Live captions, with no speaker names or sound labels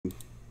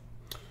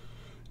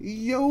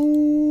Yo,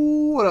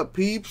 what up,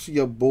 peeps?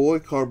 Your boy,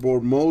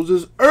 Cardboard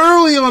Moses.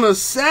 Early on a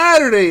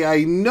Saturday,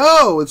 I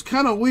know. It's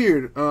kind of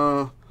weird.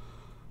 I'm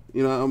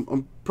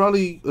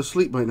probably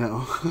asleep by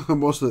now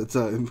most of the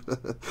time.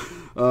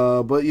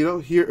 But,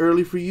 here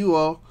early for you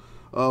all.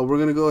 We're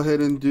going to go ahead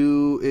and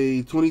do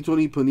a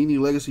 2020 Panini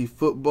Legacy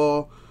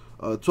Football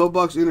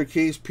 12-box inner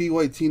case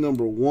PYT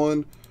number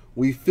 1.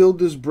 We filled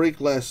this break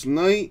last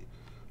night,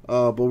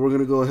 but we're going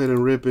to go ahead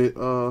and rip it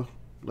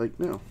like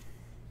now.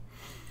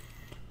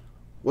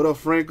 What up,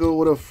 Franco?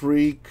 What up,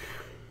 Freak?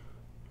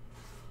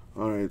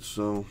 Alright,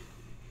 so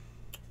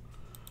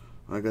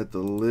I got the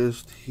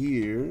list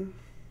here.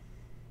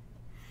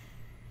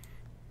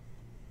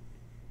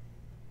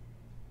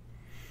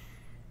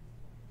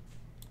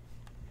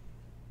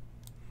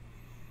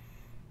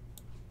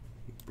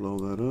 Blow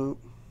that up.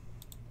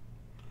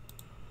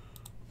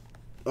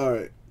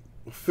 Alright,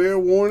 fair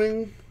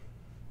warning,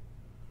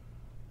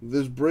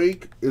 this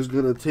break is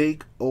going to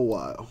take a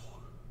while.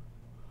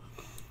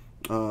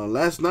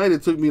 Last night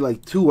it took me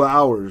like 2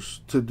 hours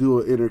to do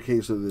an inner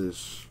case of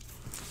this.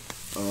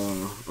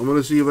 I'm going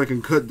to see if I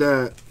can cut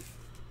that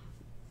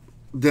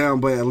down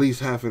by at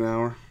least half an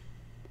hour.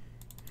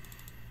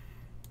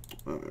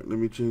 Alright, let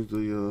me change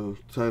the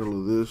title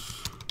of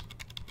this,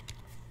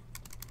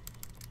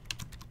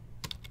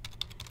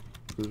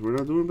 because we're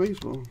not doing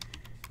baseball.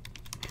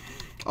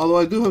 Although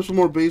I do have some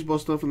more baseball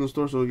stuff in the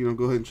store, so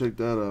go ahead and check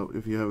that out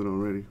if you haven't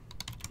already.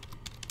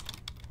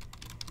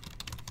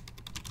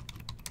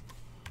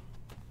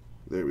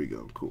 There we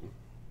go. Cool.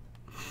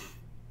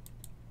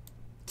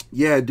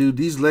 Yeah, dude,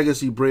 these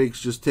legacy breaks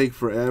just take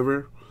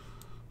forever.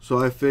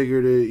 So I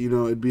figured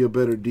it'd be a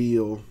better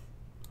deal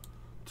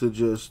to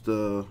just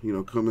come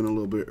in a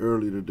little bit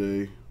early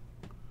today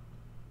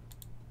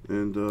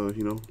and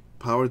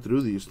power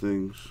through these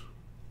things.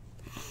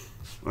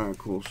 All right,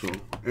 cool. So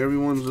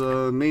everyone's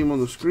name on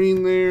the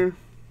screen there.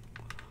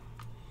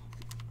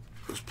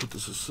 Let's put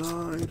this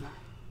aside.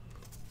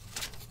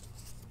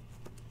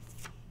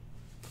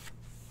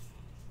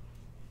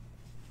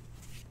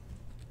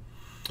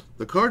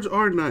 The cards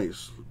are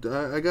nice.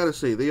 I gotta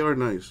say, they are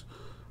nice.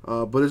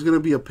 But it's gonna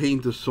be a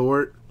pain to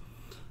sort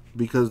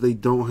because they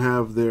don't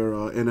have their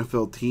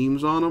NFL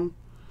teams on them.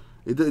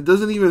 It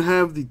doesn't even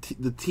have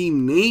the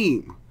team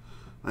name.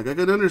 Like, I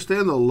can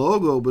understand the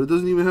logo, but it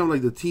doesn't even have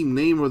like the team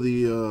name or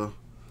the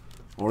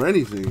or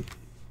anything.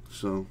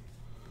 So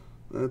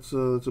that's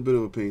a bit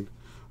of a pain.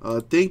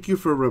 Thank you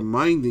for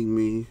reminding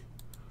me,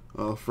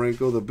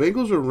 Franco. The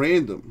Bengals are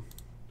random.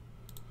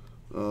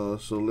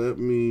 So let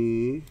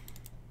me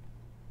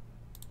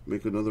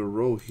make another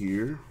row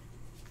here.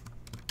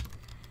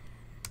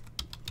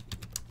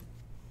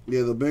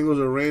 Yeah, the Bengals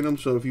are random,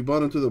 so if you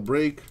bought into the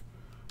break,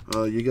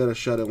 you got a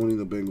shot at winning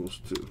the Bengals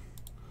too.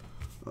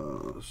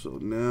 So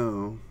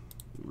now,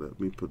 let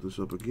me put this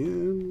up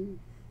again.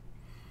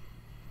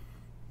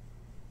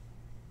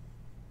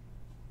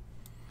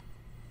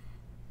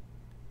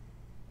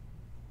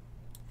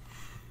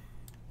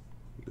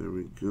 There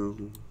we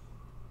go.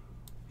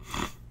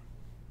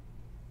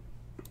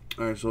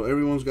 Alright, so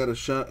everyone's got a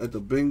shot at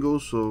the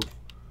Bengals, so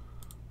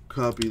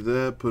copy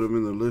that, put them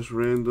in the list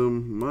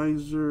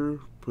randomizer,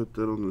 put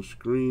that on the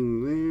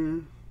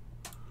screen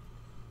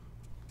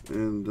there,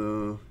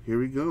 and here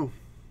we go.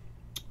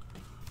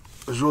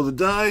 Let's roll the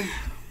die.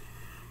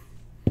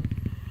 I'm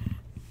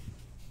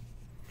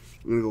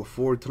going to go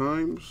 4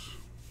 times,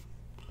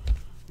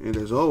 and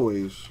as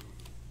always,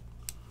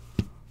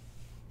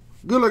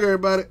 good luck,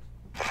 everybody.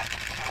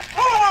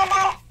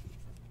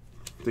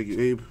 Thank you,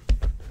 Abe.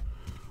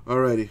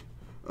 Alrighty.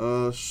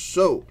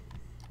 So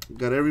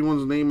got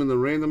everyone's name in the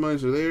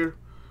randomizer there.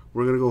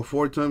 We're gonna go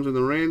 4 times in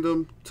the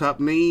random. Top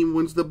name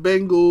wins the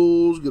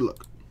Bengals. Good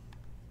luck.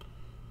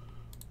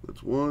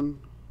 That's 1,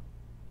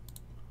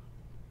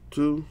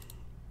 2,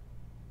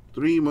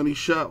 3. Money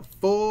shot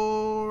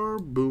 4.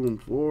 Boom,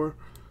 4.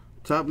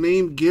 Top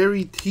name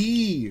Gary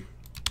T.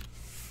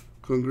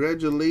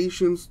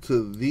 Congratulations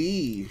to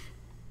thee.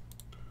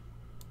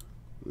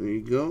 There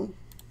you go.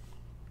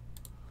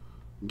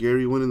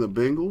 Gary winning the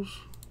Bengals.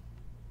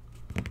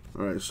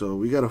 Alright, so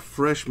we got a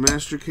fresh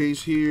master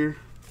case here.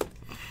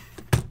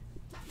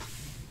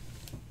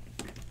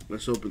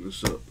 Let's open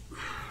this up.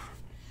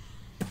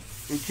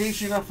 In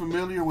case you're not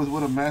familiar with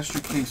what a master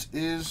case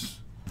is,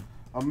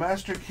 a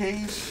master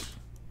case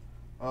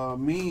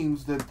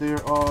means that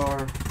there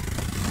are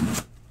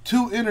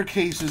 2 inner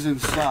cases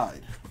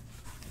inside.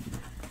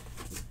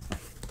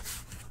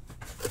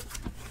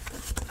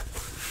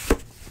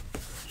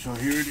 So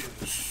here it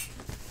is.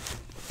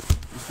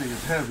 This thing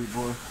is heavy,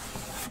 boy.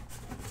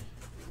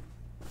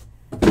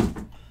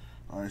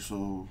 Alright,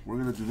 so we're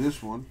going to do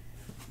this one.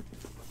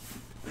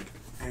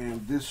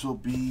 And this will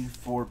be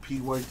for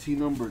PYT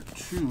number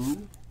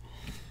 2.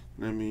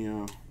 Let me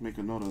make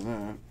a note of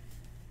that.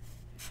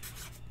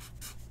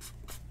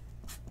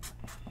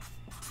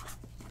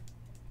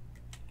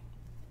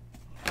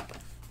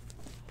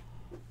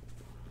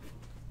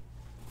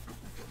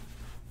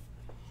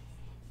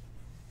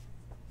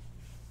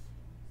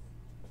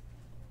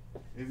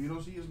 If you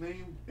don't see his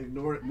name,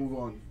 ignore it, move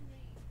on.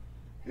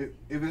 If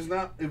it's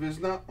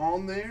not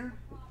on there,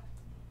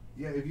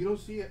 yeah. If you don't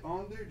see it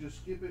on there, just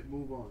skip it.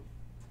 Move on.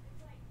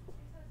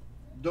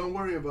 Don't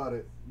worry about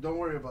it. Don't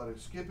worry about it.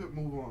 Skip it.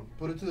 Move on.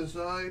 Put it to the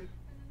side.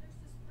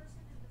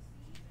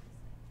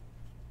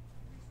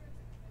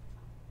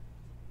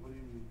 What do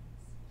you mean?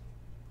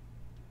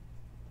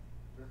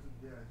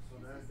 Yeah. So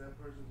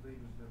that person's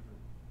name is different.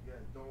 Yeah.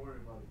 Don't worry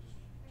about it.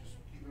 Just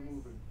keep it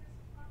moving.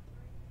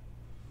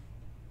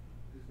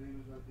 His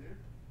name is not there.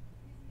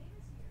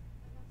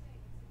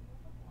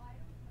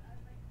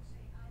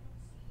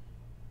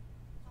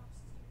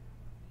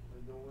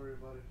 Then don't worry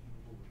about it. Keep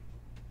it moving.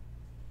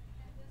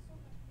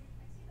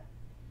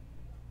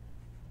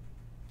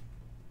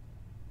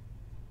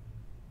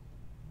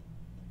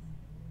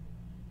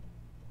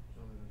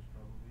 So that's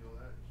probably all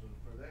that. So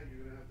for that,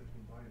 you're gonna have to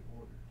combine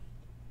orders.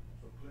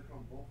 So click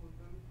on both of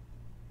them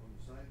on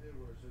the side there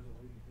where it says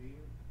awaiting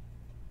payment.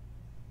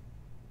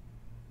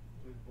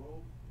 Click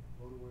both.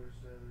 Go to where it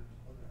says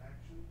other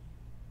actions.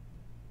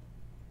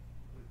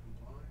 Click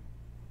combine.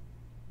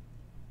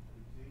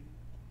 Continue.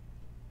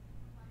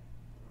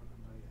 Or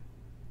combine yet.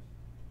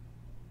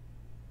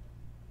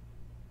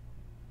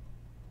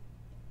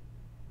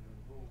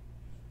 And boom.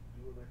 Just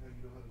do it like how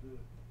you know how to do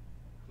it.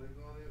 Click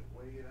on it,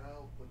 weigh it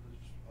out, put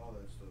all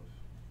that stuff.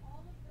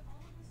 All of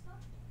the stuff?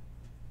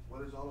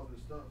 What is all of this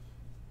stuff?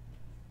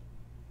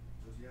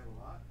 Does he have a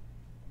lot?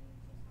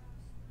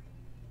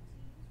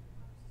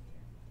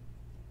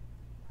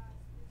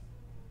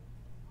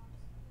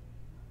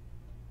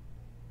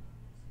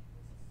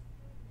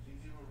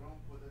 CG or wrong,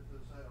 put that to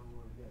the side. I'm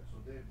going to get. So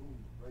there, boom,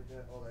 right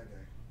there, all that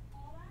guy.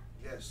 All that?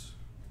 Yes.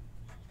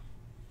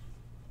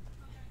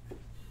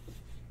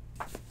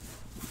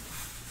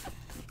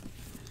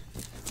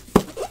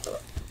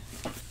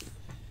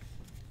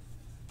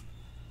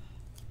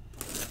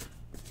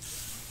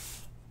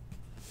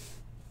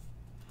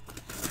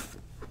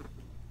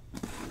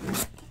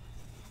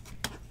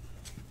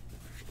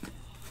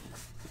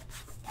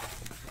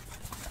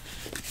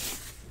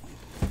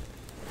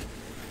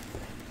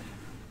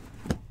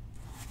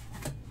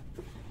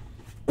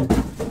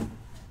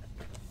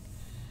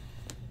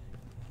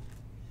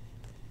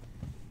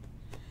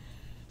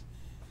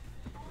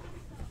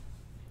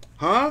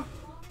 Huh?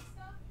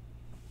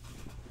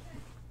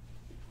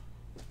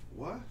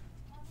 What?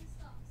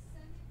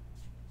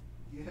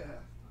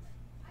 Yeah.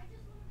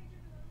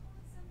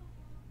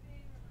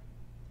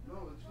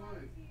 No, it's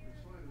fine.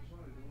 It's fine. It's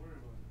fine. Don't worry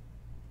about it.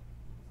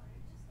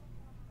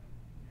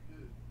 You're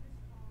good.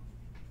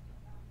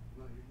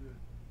 No, you're good.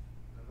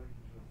 I like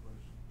that you have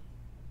questions.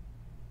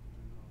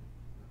 Even though,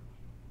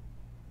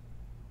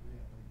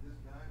 yeah, like this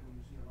guy, when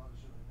you see a lot of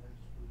shit like that,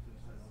 just put it to the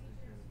side. I'll take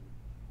care of it.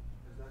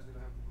 Because that's gonna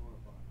have to go in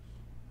a box.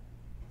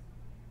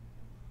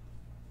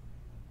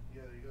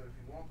 Yeah, there you go. If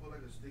you want, put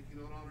like a sticky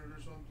note on it or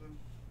something.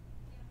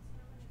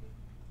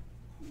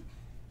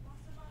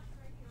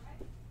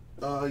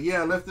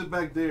 Yeah, I left it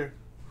back there.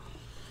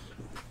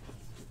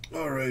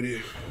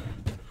 Alrighty.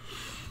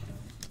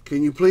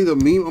 Can you play the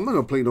meme? I'm not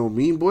gonna play no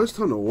meme, boy. It's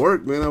time to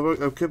work, man.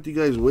 I've kept you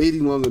guys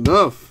waiting long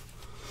enough.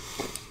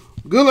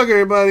 Good luck,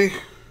 everybody.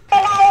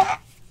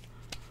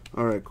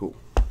 Alright, cool.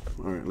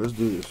 Alright, let's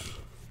do this.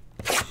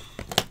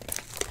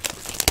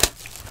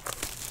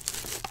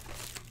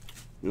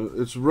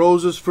 It's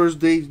Rose's first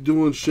day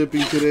doing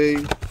shipping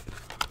today.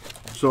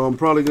 So I'm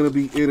probably gonna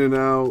be in and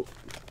out,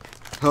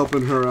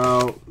 helping her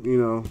out, you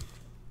know.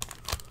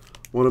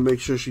 Want to make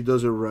sure she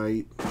does it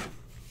right.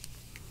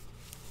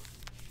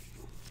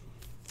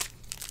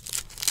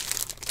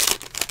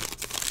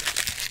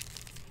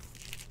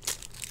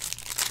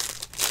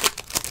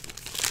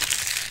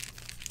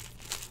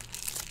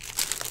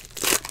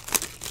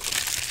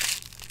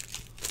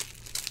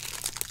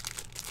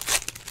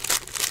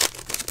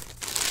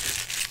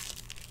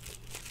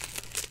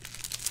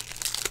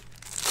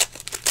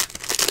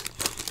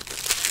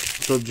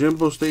 So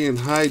Jimbo's staying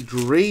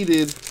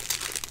hydrated.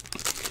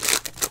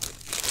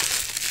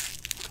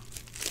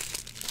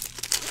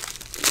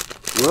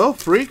 Well,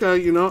 Freak, I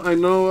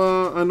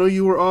know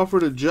you were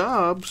offered a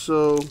job,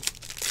 so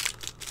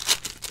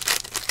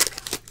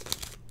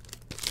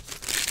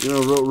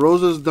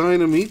Rosa's dying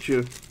to meet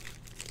you.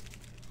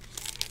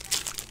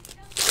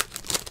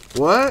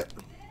 What?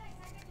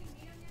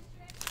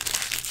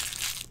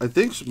 I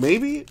think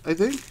maybe. I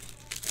think.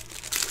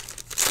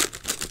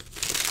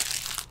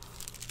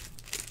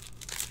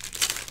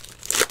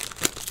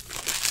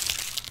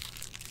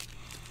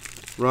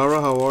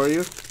 Rara, how are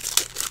you?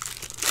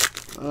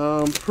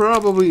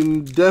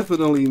 Probably,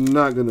 definitely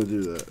not gonna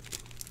do that.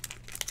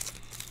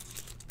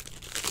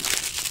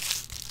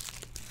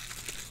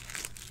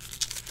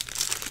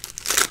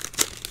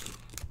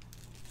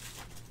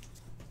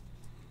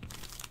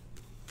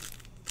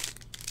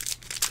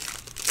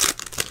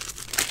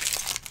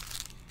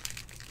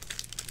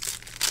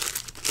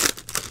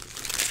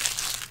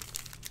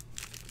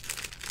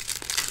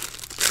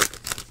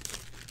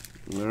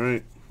 All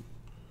right.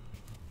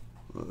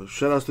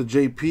 Shout outs to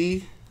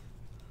JP.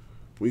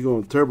 We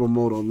going turbo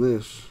mode on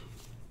this.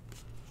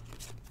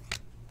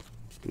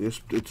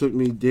 It took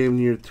me damn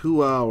near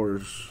 2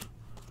 hours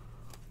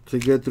to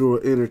get through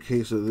an inner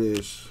case of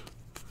this.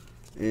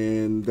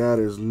 And that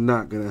is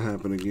not going to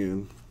happen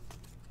again.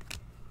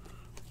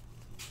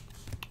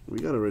 We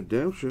got a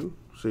redemption.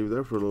 Save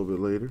that for a little bit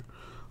later.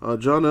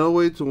 John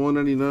Elway to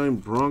 199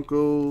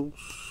 Broncos.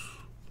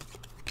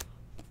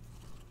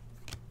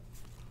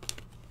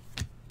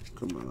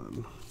 Come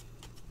on.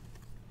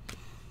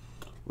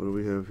 What do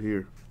we have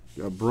here?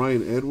 Got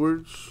Brian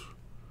Edwards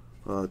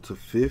to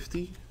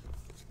 50.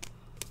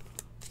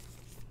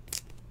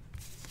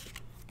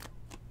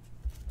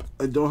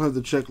 I don't have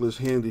the checklist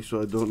handy,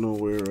 so I don't know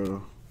where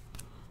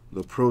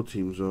the pro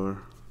teams are.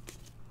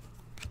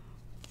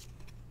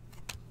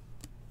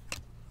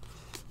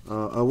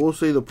 I will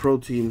say the pro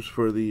teams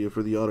for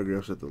the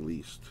autographs at the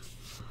least.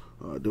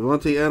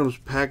 Devontae Adams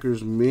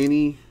Packers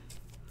mini.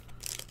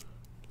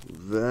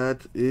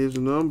 That is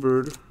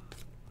numbered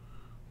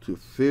to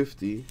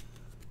 50.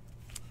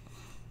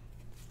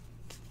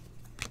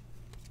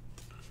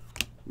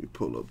 Let me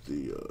pull up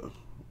the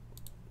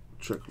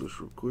checklist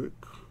real quick.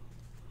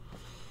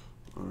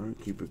 All right,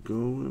 keep it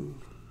going.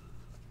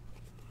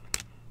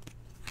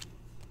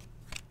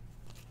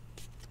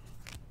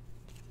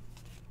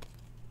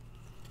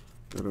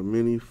 Got a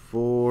mini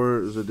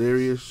for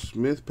Zadarius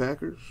Smith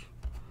Packers.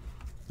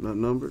 Not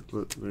numbered,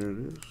 but there it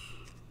is.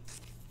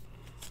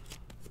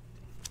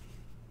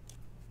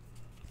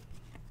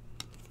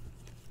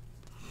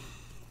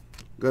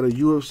 Got a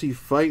UFC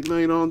Fight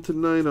Night on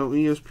tonight on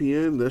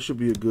ESPN. That should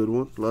be a good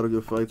one. A lot of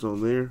good fights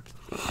on there.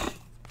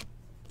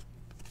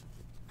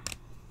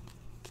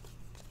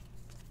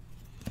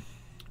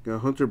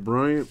 Got Hunter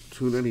Bryant,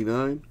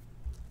 299.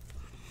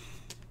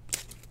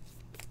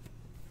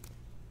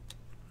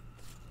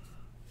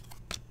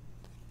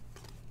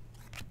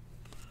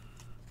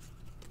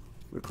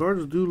 The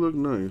cards do look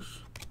nice.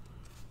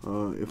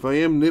 If I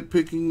am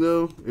nitpicking,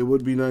 though, it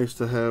would be nice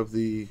to have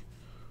the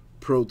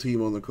pro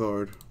team on the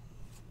card.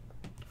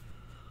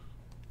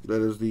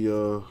 That is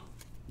the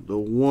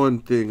one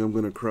thing I'm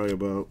going to cry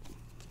about.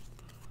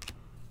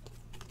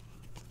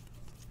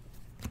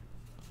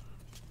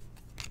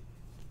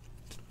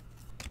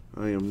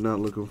 I am not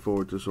looking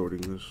forward to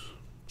sorting this.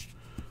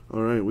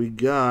 All right, we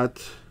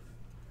got...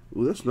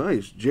 Ooh, that's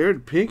nice.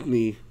 Jared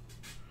Pinkney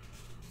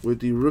with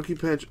the rookie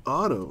patch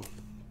auto.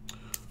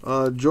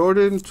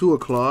 Jordan, 2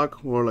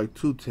 o'clock, or like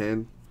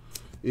 2:10.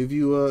 If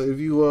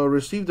you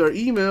received our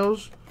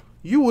emails,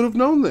 you would have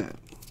known that.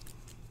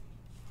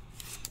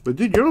 But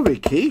dude, you're on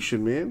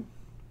vacation, man.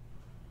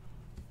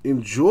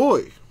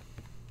 Enjoy.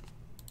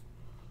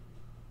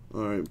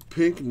 All right,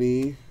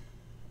 Pinkney.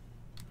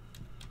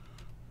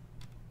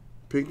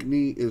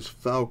 Pinkney is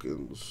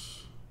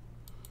Falcons.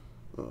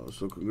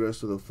 So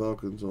congrats to the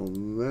Falcons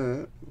on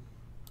that.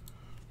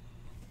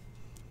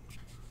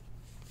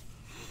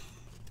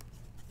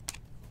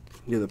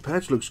 Yeah, the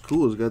patch looks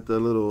cool. It's got that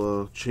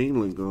little chain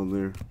link on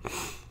there.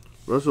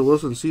 Russell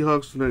Wilson,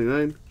 Seahawks,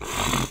 299.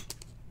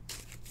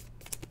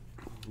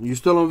 You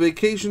still on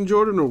vacation,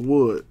 Jordan, or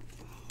what?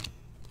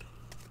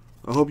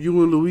 I hope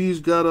you and Louise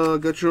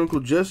got your Uncle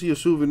Jesse a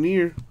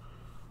souvenir.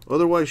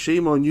 Otherwise,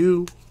 shame on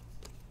you.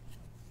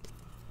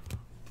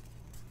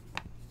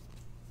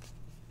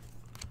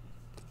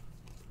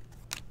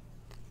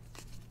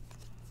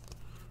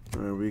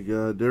 All right, we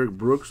got Derek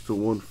Brooks to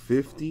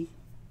 150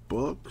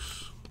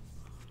 bucks.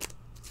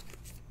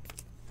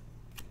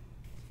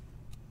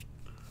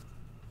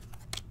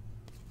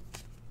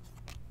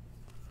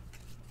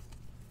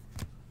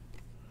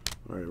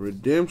 All right,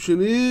 redemption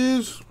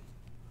is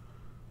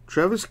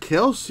Travis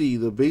Kelce,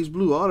 the base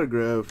blue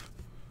autograph.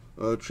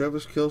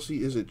 Travis Kelce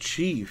is a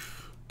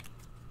Chief.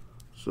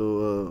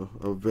 So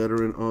a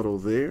veteran auto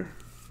there.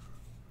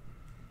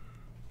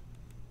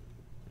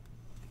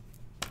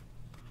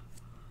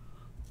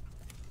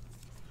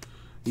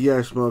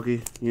 Yeah,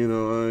 Smokey. You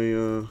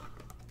know,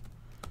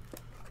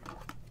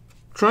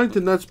 trying to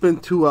not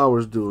spend 2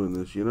 hours doing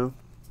this, you know?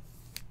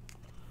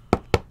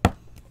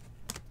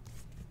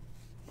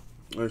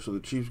 All right, so the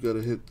Chiefs got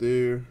a hit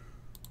there.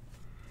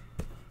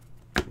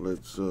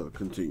 Let's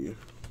continue.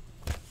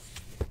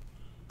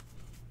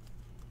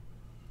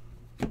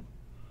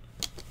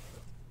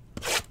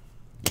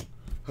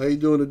 How you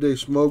doing today,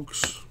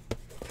 Smokes?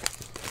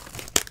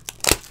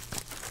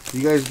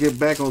 You guys get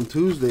back on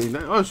Tuesday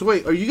night. Oh, so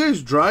wait, are you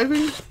guys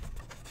driving?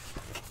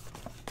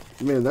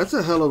 Man, that's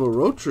a hell of a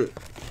road trip.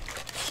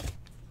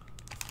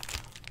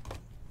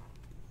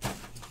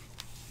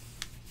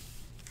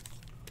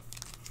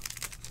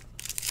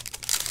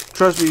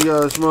 Trust me,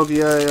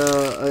 Smokey,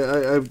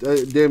 I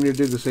damn near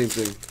did the same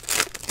thing.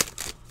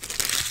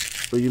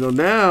 But you know,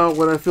 now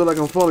when I feel like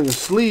I'm falling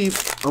asleep,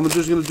 I'm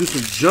just gonna do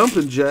some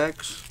jumping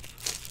jacks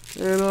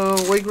and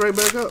wake right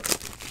back up.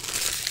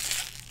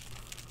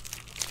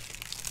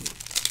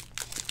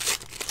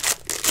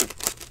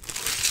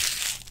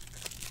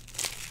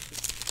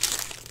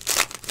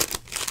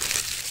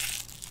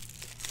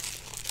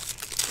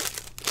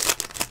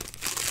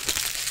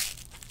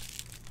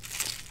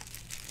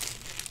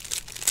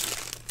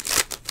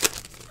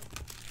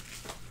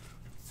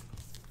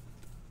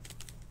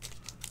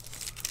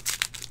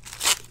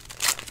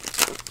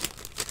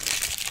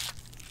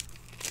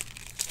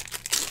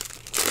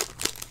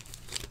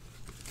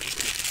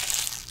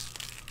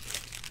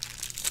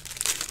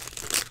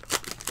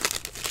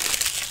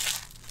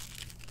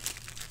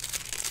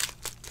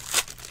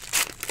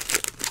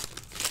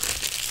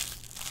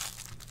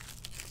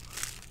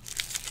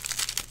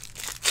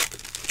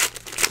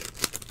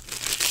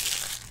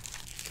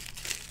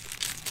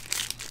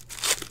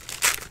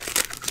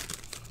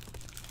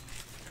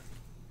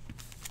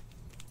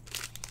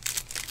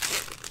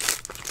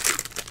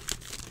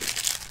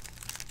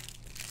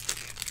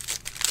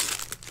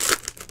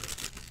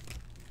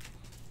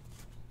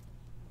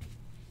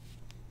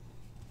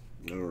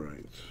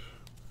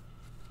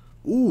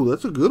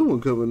 that's a good one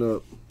coming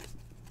up.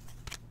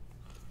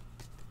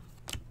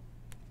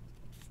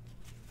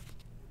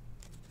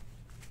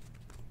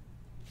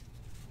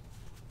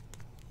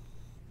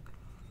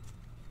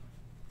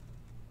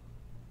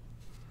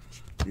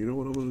 You know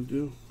what I'm going to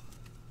do?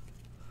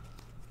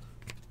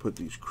 Put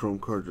these chrome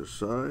cards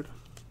aside,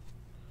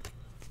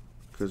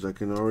 because I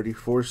can already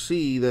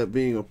foresee that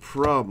being a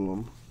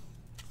problem,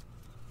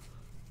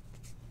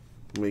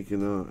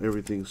 making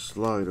everything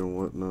slide and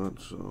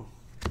whatnot. So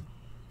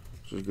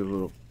just get a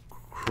little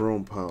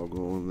chrome pile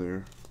going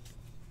there.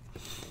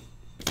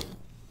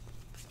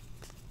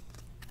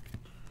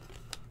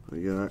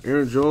 We got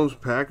Aaron Jones,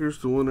 Packers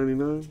to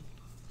 199.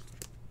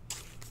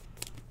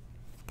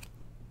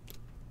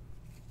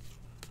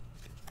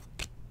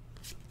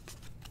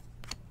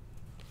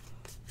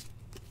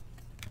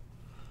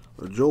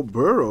 Joe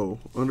Burrow,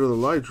 under the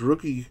lights,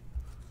 rookie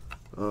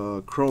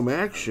chrome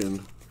action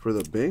for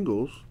the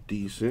Bengals.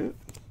 Decent.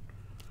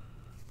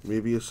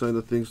 Maybe a sign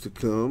of things to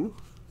come.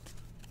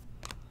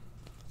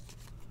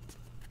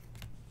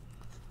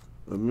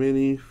 A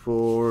mini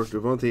for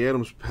Devontae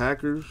Adams,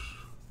 Packers.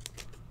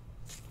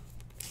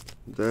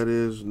 That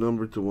is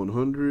numbered to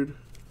 100.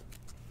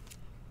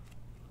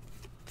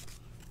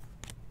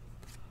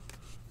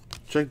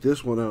 Check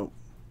this one out.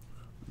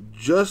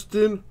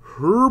 Justin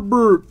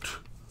Herbert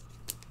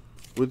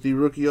with the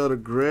rookie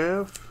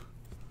autograph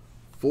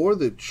for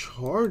the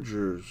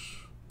Chargers.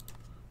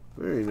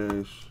 Very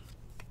nice.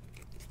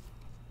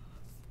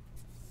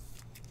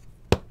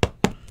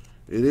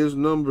 It is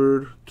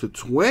numbered to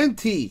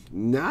 20.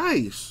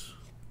 Nice.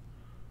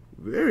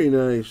 Very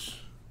nice.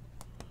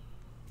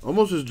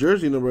 Almost his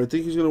jersey number. I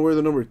think he's going to wear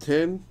the number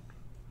 10.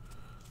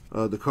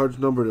 The card's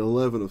numbered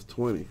 11 of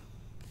 20.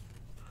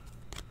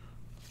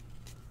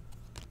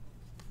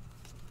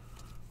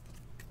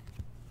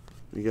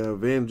 We got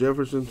Van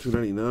Jefferson,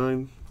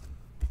 299.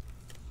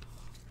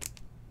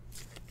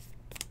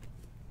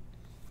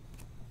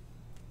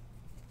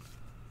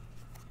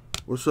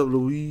 What's up,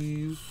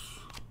 Louise?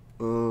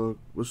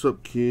 What's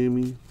up,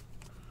 Kimmy?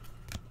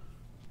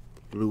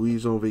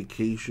 Louise on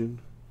vacation.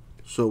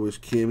 So is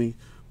Kimmy.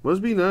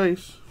 Must be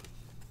nice.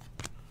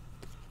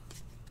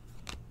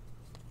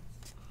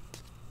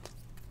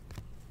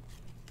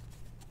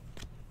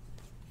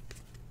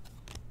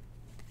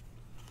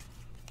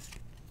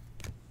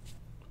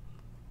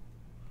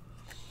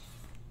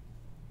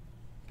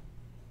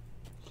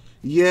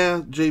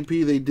 Yeah,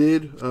 JP, they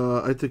did.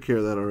 I took care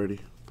of that already.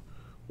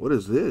 What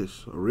is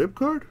this? A rip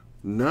card?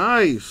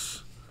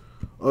 Nice.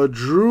 A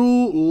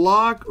Drew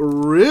Lock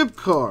rip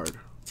card.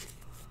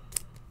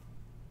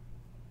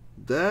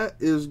 That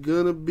is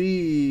going to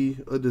be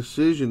a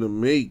decision to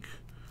make.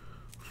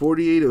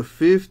 48 of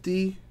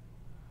 50.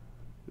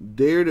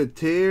 Dare to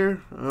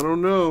tear? I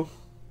don't know.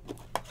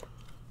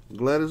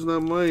 Glad it's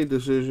not my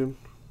decision.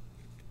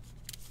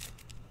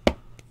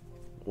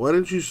 Why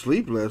didn't you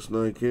sleep last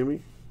night,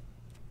 Kimmy?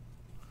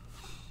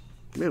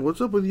 Man,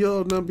 what's up with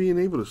y'all not being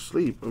able to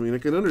sleep? I mean, I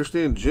can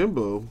understand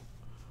Jimbo,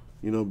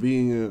 you know,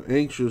 being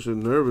anxious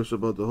and nervous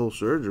about the whole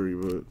surgery,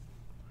 but...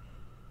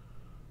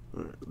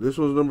 Alright, this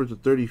one's numbered to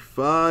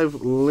 35.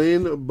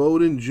 Lynn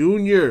Bowden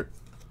Jr.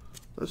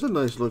 That's a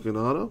nice looking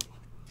auto.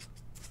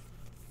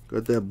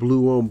 Got that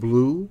blue on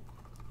blue.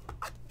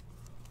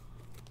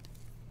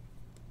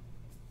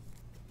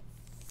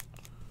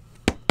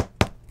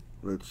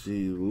 Let's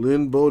see.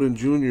 Lynn Bowden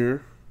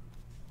Jr.,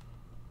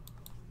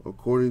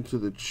 according to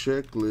the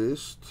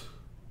checklist,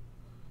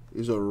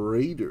 is a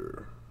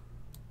Raider.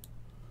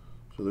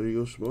 So there you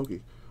go,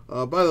 Smokey.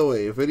 By the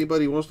way, if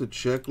anybody wants the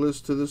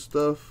checklist to this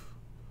stuff,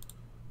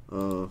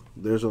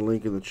 there's a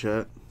link in the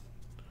chat.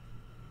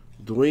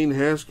 Dwayne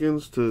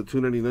Haskins to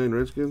 299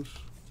 Redskins.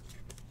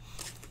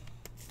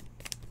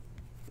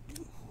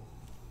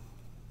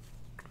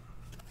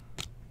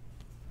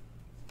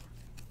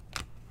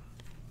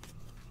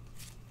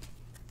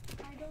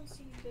 I don't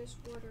see this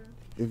order.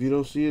 If you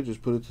don't see it,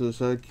 just put it to the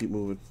side. Keep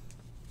moving.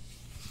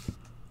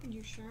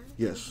 You sure?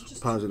 Yes,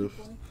 positive.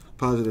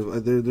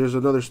 Positive. There's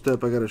another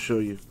step I got to show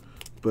you,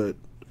 but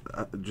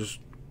just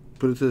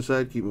put it to the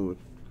side. Keep moving.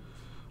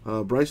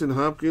 Bryson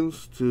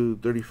Hopkins to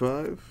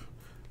 35.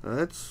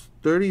 That's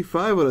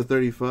 35 out of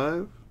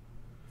 35.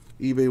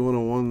 eBay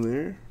 101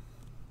 there.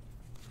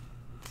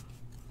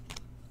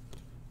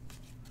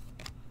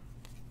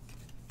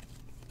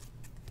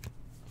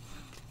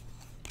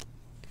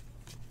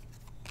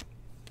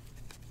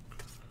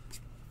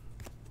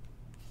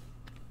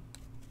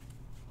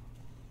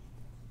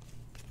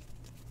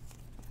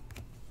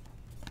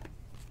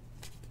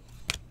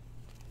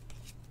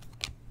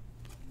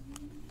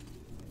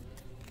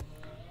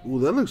 Ooh,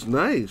 that looks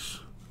nice.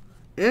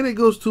 And it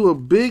goes to a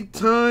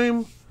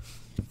big-time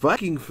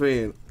Viking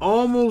fan.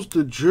 Almost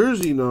a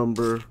jersey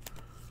number.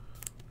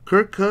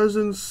 Kirk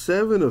Cousins,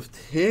 7 of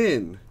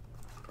 10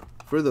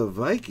 for the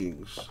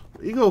Vikings.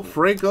 There you go,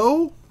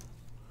 Franco.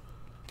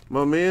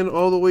 My man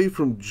all the way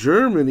from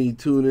Germany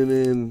tuning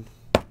in.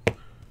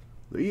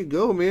 There you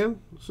go,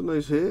 man. It's a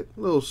nice hit.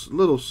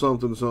 Little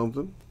something,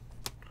 something.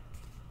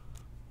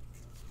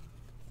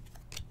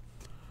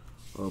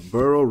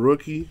 Burrow,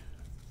 rookie.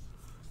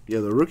 Yeah,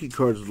 the rookie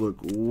cards look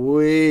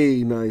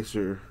way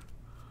nicer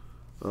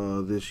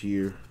this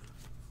year.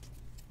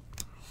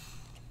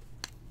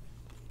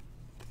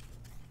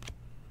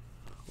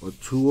 A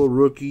Tua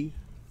rookie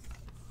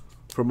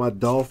for my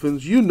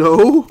Dolphins. You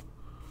know.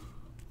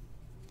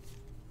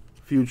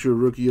 Future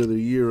rookie of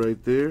the year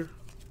right there.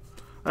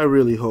 I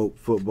really hope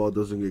football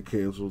doesn't get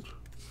canceled.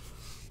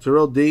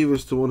 Terrell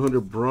Davis to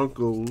 100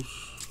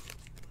 Broncos.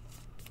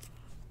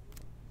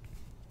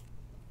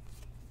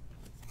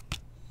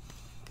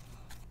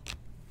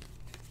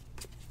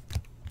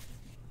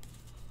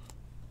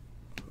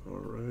 All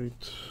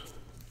right.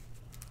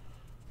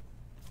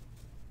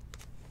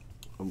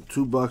 I'm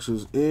 2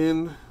 boxes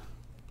in.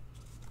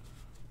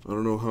 I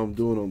don't know how I'm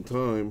doing on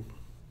time,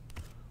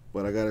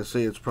 but I gotta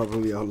say it's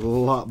probably a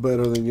lot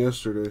better than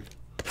yesterday.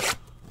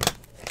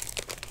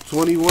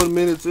 21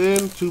 minutes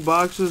in, 2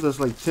 boxes. That's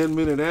like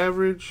 10-minute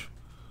average.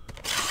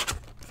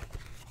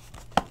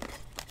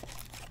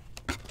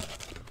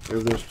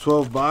 If there's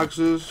 12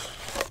 boxes,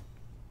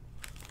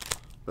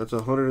 that's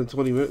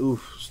 120 minutes.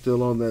 Oof,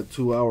 still on that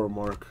 2-hour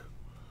mark.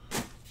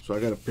 So I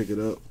gotta pick it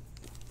up.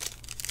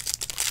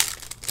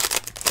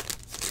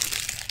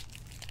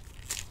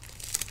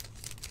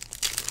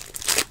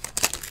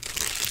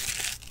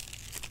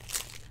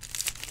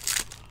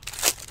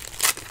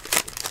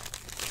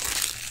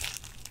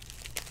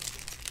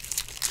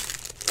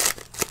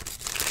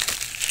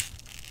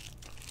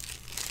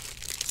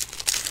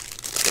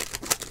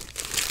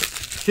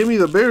 Kimmy,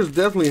 the Bears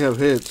definitely have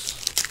hits,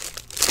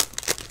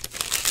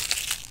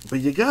 but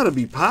you gotta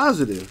be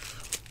positive.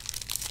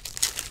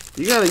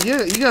 You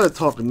gotta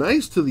talk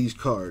nice to these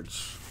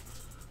cards.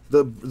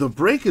 The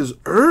break is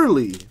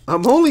early.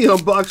 I'm only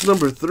on box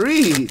number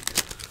 3.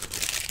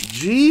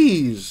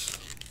 Jeez,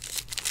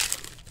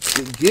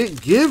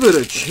 give it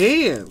a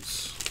chance.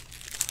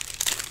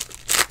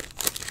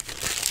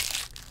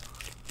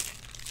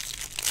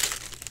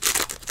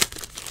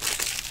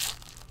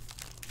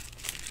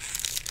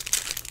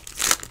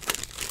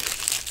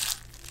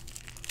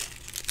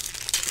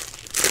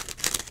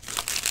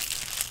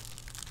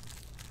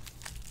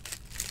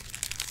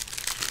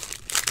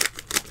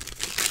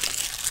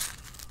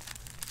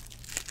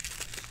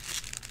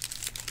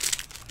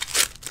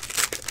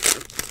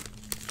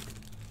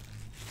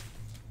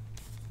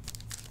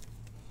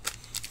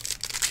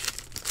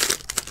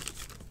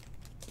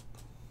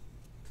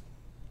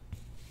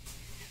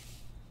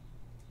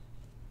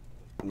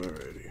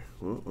 Alrighty.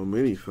 Well, a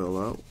mini fell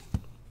out.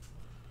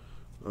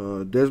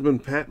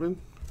 Desmond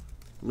Patman,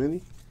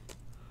 mini.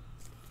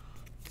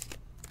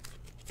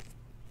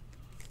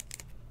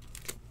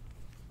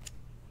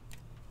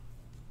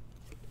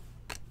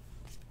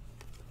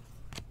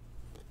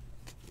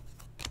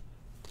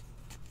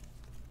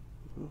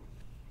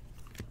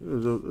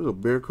 There's a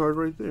bear card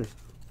right there.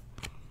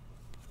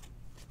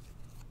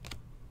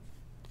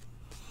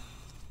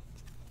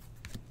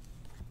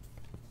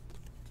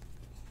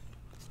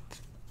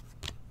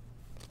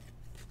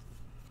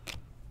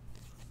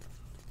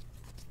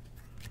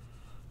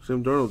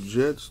 Sam Darnold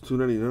Jets,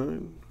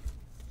 $2.99.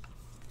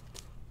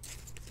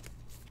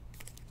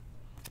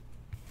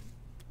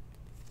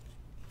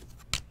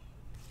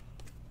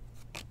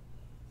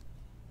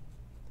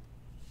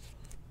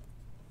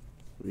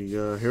 We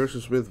got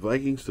Harrison Smith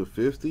Vikings to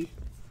 50.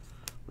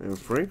 Man,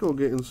 Franco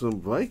getting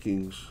some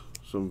Vikings,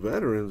 some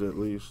veterans at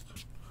least.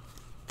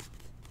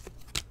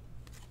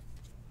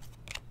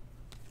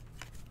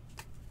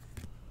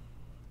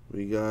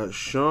 We got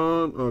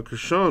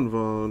Kershawn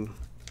Vaughn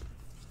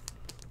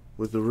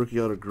with the rookie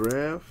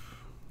autograph,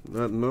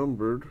 not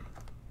numbered.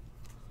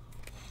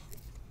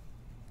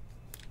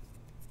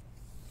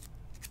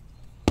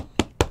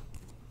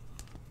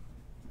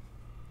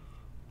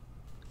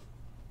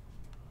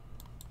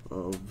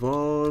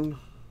 Vaughn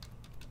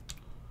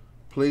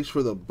plays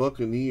for the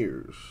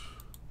Buccaneers.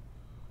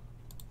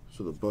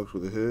 So the Bucs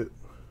with a hit.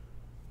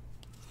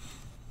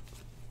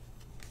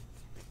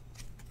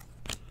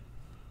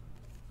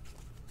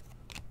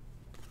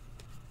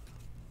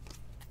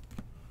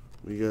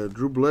 We got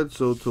Drew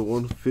Bledsoe to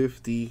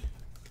 150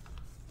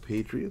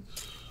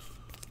 Patriots.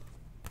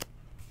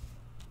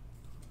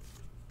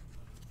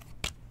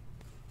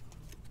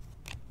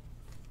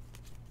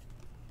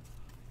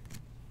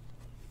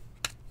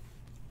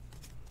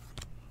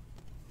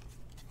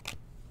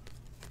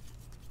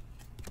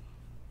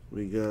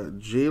 We got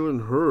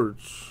Jalen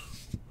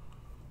Hurts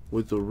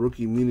with the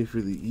rookie mini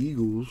for the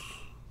Eagles,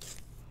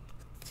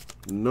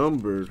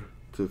 numbered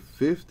to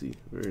 50.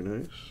 Very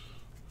nice.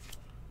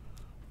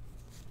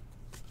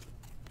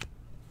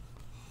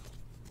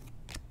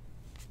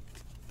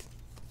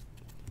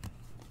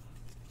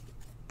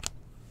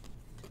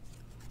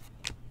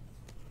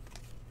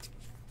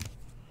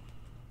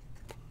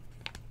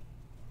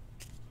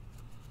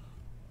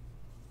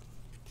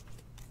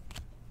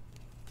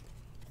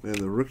 Man,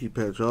 the rookie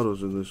patch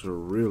autos in this are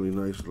really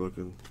nice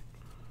looking.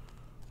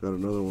 Got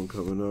another one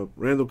coming up.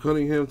 Randall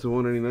Cunningham to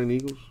 189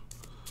 Eagles.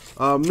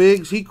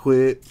 Miggs, he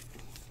quit.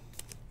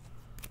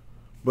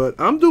 But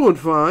I'm doing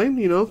fine,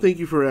 you know. Thank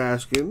you for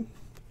asking.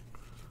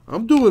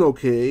 I'm doing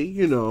okay,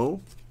 you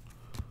know.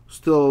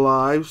 Still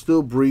alive,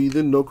 still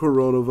breathing, no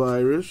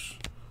coronavirus.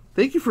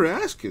 Thank you for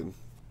asking.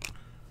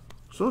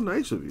 So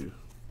nice of you.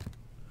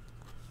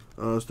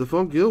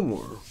 Stephon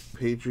Gilmore,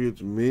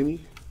 Patriots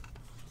mini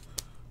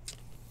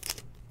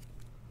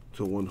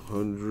to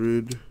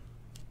 100.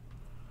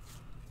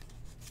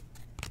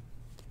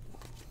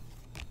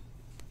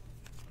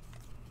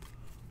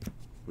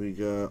 We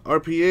got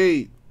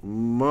RPA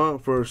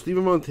for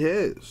Steven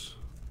Montez.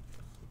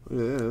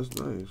 Yeah, that's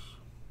nice.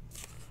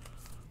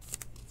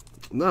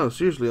 No,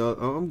 seriously,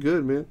 I'm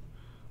good, man.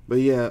 But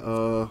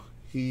yeah,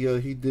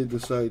 he did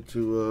decide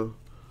to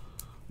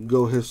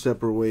go his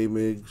separate way,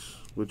 Migs,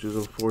 which is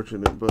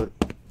unfortunate. But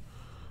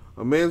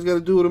a man's got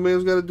to do what a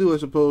man's got to do, I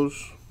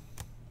suppose.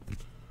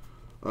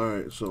 All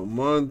right, so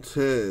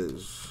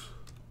Montez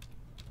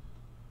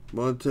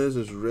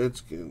is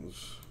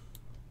Redskins.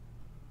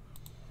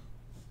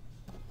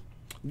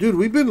 Dude,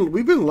 we've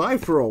been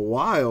live for a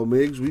while,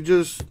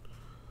 Migs.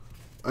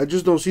 I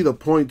just don't see the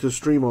point to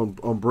stream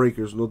on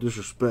Breakers. No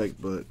disrespect,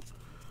 but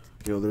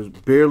you know, there's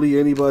barely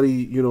anybody,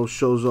 you know,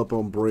 shows up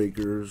on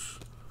Breakers.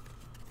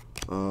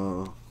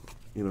 You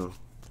know,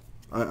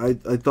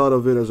 I thought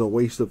of it as a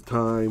waste of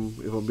time,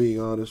 if I'm being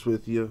honest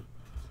with you.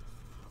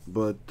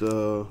 But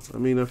I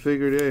mean, I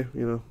figured, hey,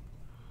 you know,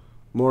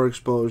 more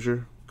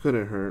exposure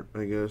couldn't hurt,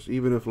 I guess.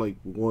 Even if like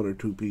 1 or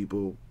 2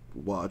 people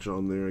watch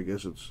on there, I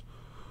guess it's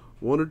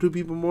 1 or 2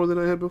 people more than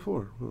I had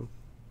before. Well,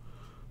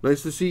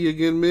 nice to see you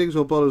again, Migs.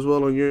 Hope all is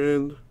well on your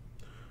end.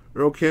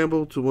 Earl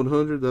Campbell to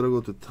 100.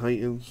 That'll go to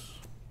Titans.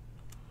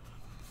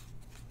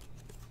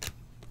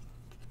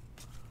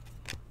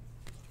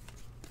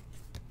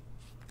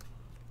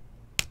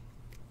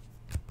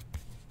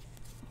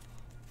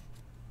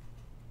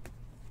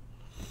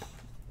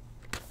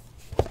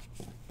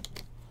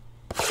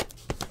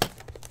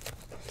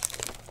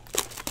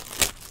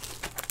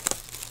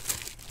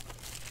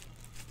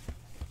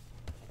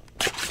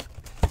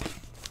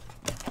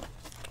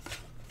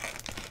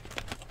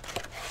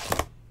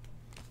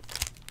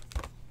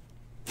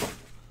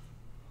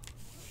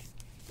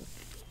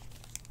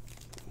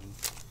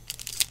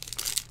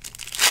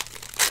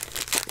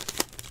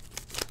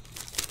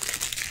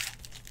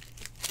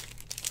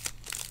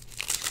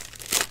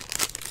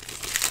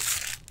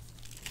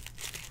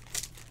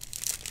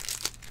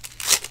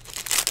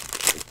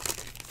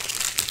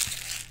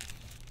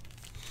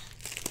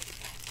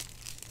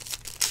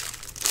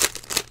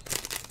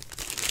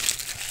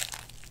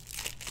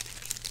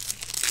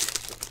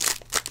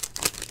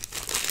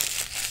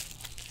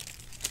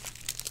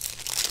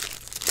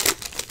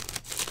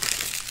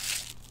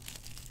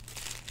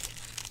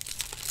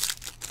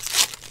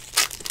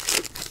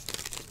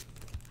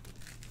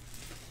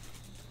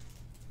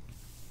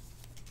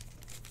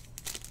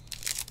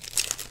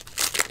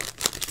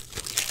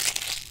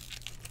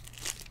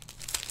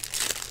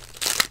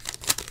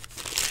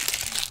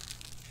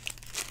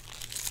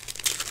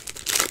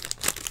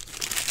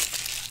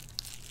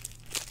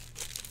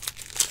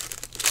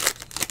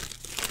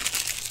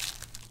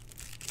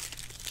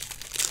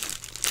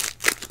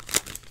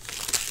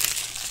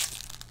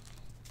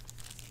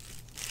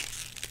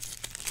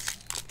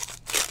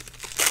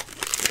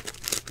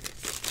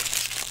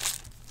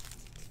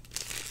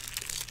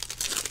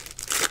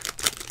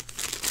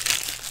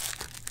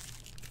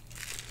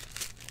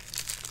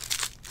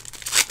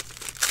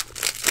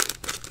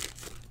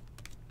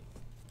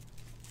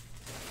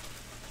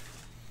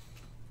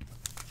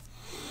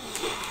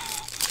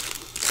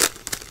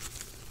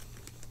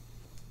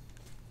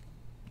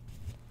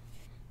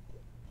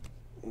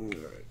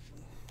 Alright.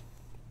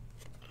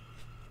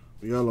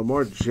 We got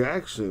Lamar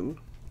Jackson.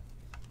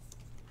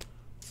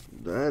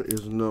 That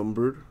is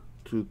numbered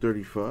to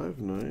 35.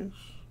 Nice.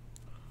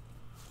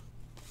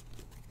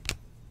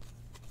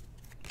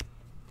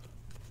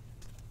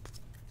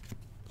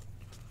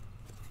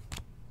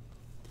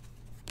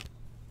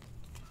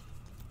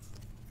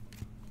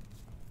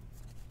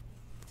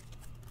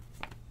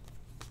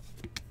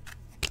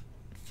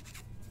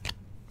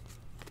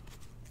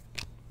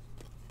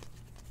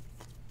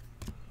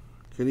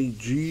 Kenny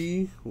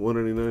G,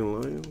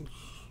 199 Lions.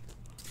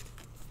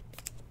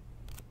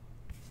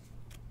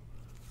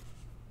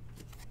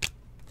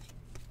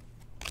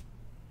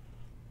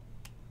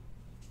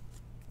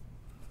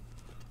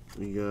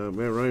 We got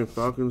Matt Ryan,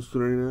 Falcons,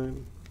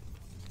 299.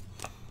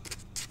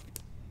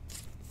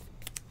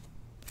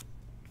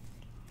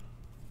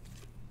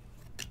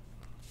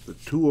 The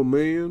Tua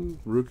Man,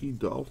 rookie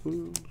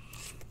Dolphins.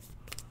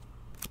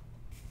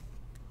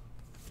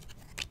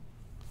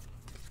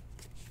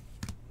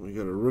 We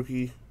got a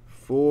rookie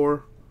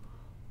for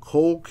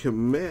Cole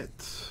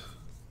Kmet.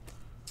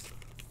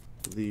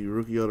 The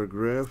rookie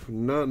autograph,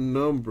 not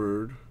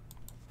numbered.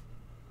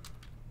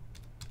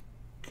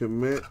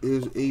 Kmet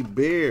is a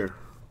Bear.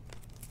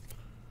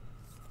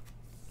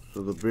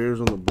 So the Bears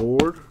on the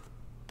board.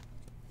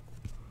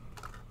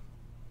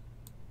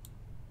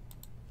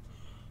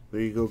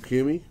 There you go,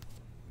 Kimmy.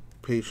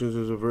 Patience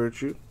is a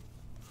virtue.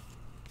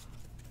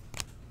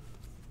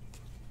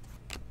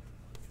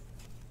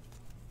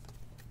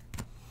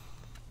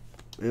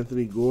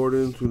 Anthony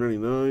Gordon,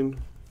 299.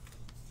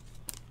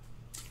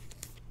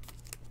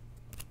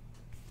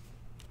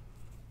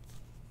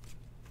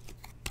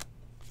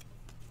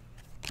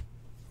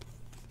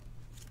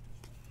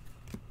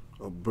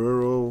 A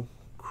Burrow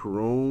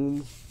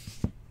Chrome.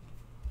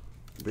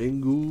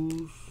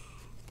 Bengals.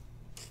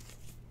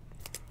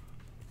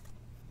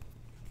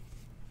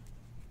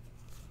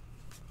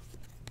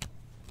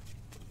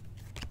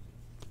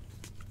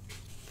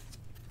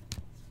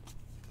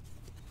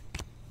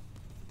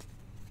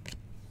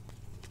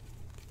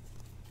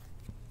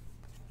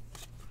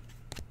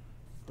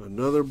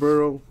 Another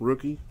Burrow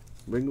rookie.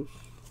 Bengals.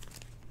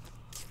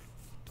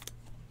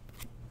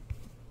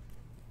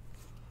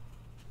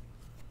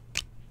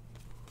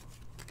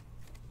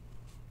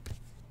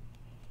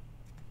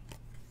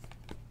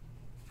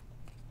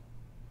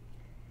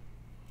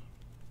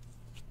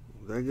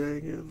 That guy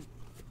again.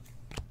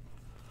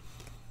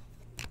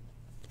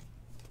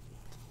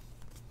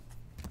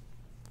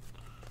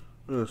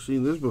 I've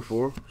seen this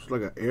before. It's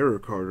like an error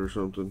card or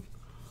something.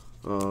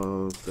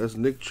 That's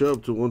Nick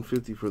Chubb to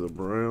 150 for the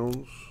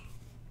Browns.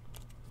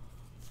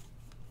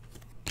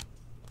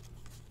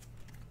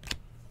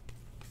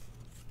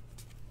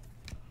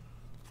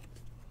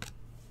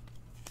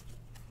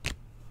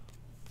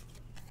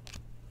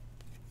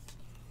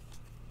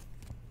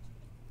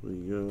 We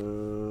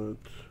got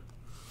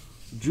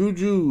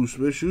Juju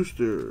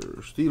Smith-Schuster,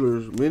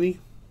 Steelers mini.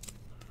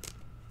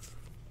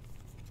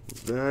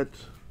 That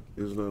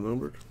is not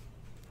numbered.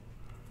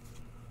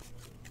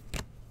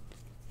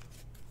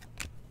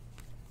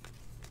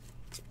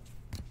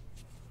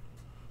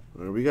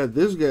 All right, we got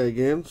this guy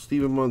again,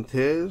 Steven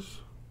Montez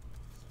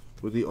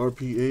with the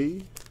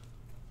RPA.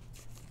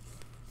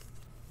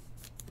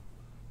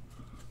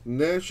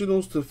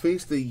 Nationals to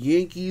face the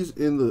Yankees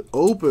in the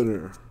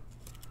opener.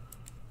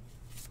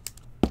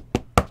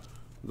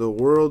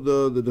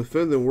 The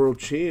defending world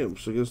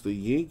champs against the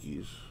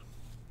Yankees.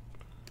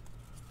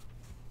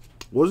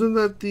 Wasn't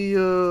that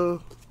the,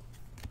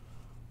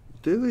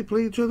 didn't they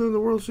play each other in the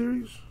World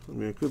Series? I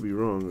mean, I could be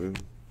wrong, man.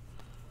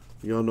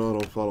 Y'all know I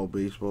don't follow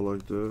baseball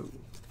like that.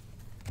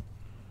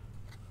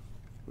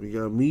 We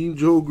got Mean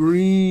Joe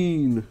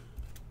Green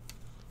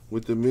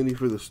with the mini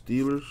for the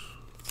Steelers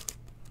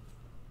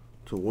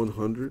to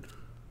 100.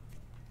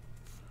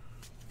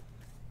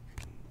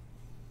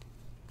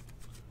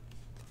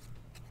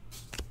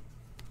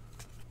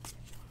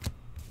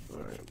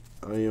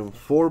 I am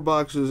 4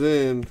 boxes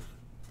in,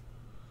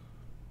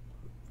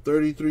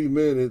 33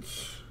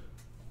 minutes.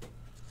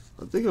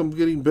 I think I'm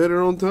getting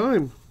better on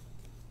time.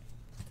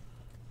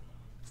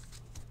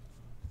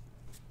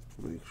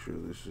 Make sure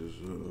this is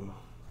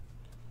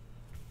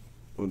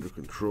under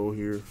control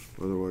here.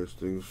 Otherwise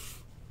things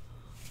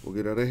will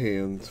get out of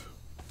hand.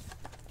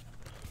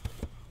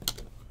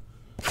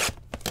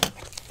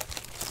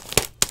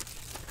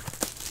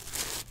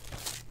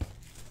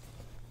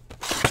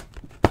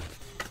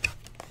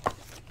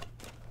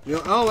 You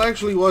know, I'll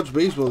actually watch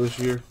baseball this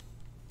year.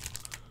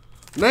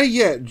 Not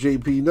yet,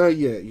 JP, not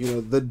yet. You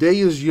know, the day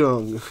is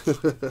young.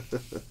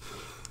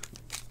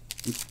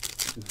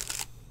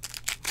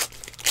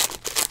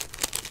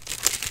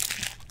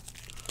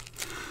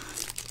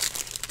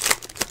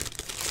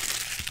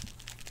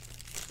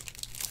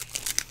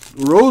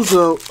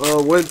 Rosa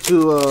went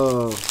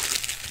to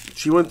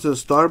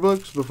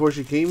Starbucks before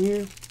she came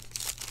here.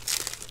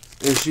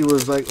 And she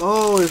was like,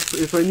 oh,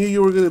 if I knew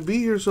you were going to be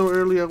here so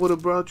early, I would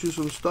have brought you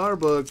some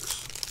Starbucks.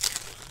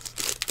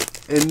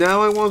 And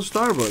now I want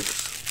Starbucks.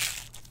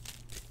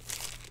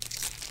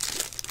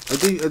 I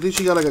think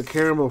she got like a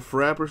caramel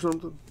frap or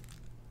something.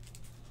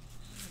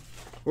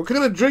 What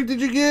kind of drink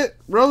did you get,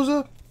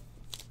 Rosa?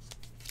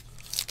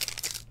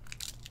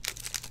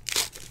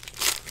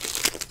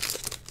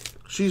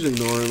 She's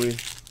ignoring me.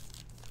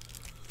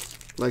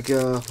 Like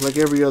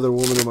every other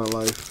woman in my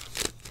life.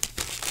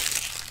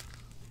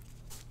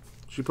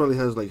 She probably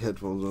has like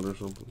headphones on or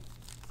something.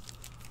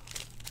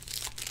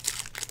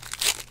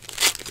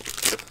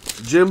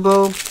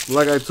 Jimbo,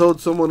 like I told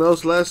someone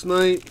else last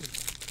night,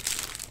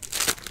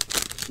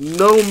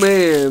 no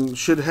man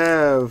should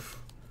have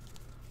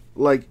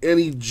like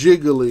any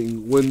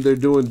jiggling when they're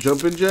doing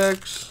jumping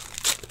jacks.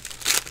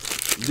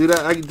 Dude,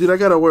 I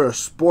gotta wear a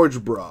sports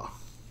bra.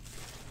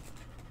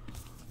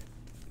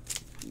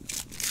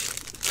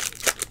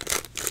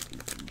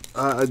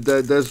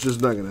 That's just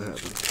not gonna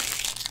happen.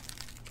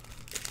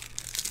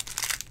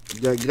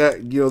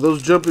 You know,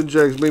 those jumping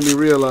jacks made me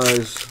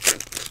realize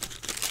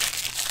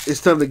it's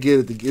time to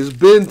get it together. It's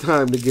been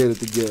time to get it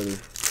together.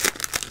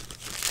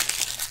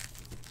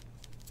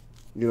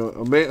 You know,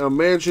 a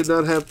man should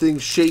not have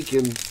things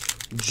shaking,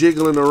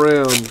 jiggling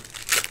around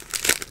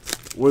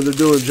when they're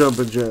doing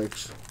jumping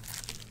jacks.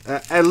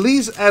 At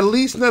least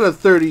not a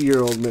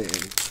 30-year-old man.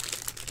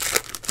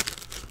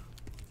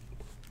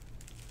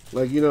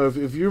 Like, you know,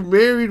 if you're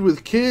married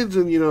with kids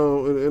and, you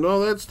know, and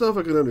all that stuff,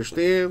 I can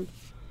understand.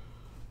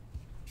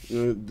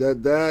 You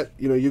know,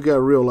 you know, you got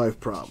real life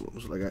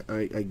problems. Like,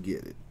 I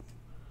get it.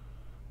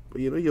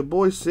 But, you know, your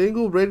boy's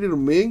single, ready to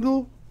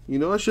mingle. You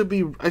know, I should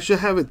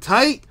have it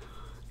tight,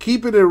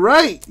 keeping it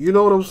right. You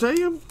know what I'm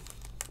saying?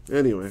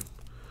 Anyway,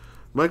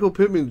 Michael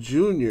Pittman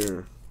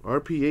Jr.,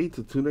 RPA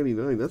to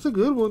 299. That's a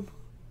good one.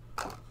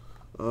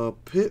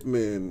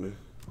 Pittman,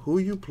 who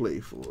you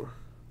play for?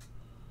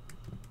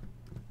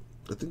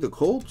 I think the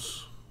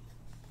Colts.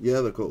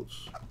 Yeah, the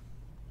Colts.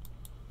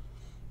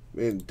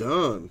 Man,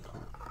 Don.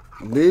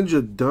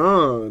 Ninja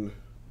Don.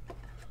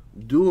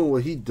 Doing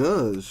what he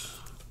does.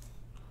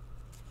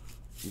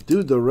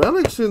 Dude, the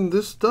relics in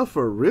this stuff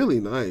are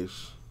really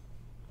nice.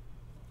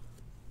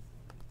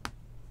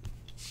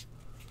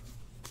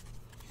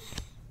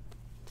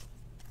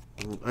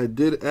 I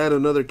did add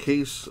another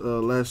case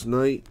last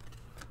night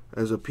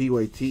as a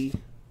PYT.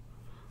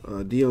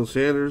 Deion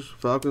Sanders,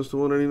 Falcons to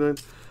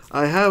 199.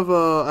 I have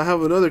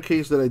another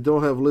case that I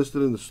don't have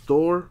listed in the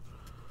store.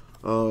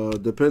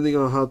 Depending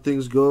on how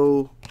things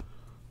go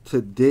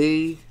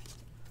today,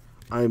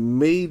 I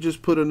may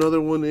just put another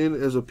one in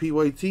as a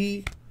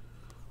PYT,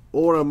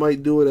 or I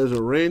might do it as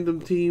a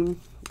random team.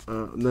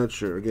 I'm not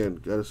sure.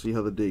 Again, gotta see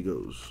how the day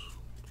goes.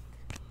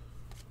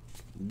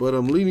 But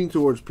I'm leaning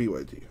towards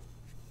PYT.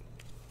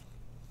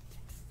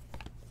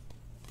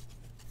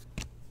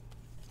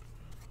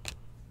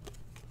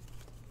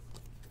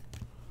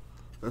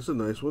 That's a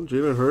nice one.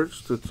 Jalen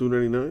Hurts to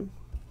 299.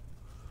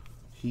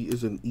 He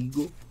is an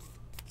Eagle.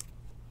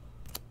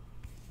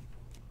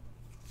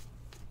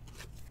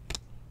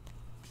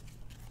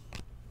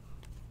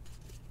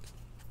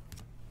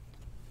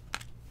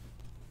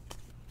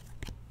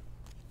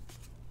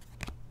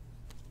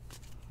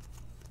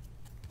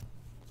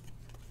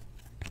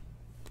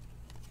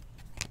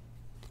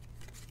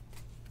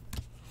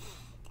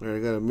 All right, I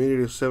got a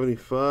minute of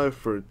 75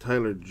 for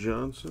Tyler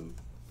Johnson.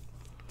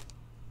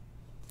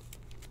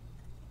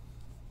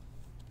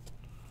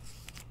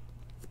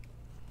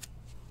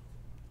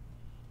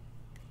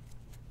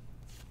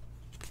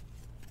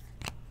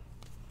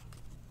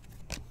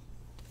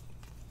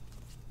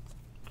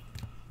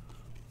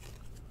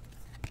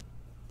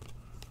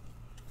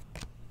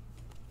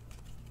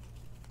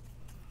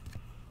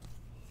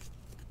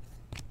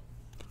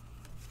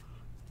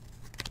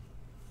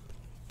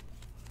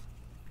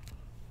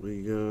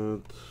 We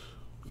got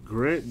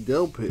Grant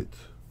Delpit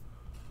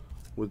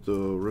with the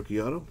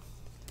rookie auto.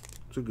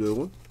 It's a good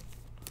one.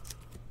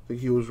 I think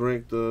he was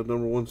ranked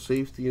 #1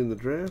 safety in the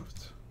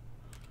draft.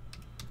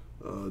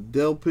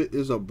 Delpit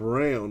is a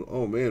Brown.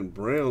 Oh man,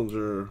 Browns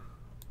are,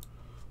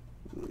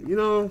 you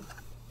know,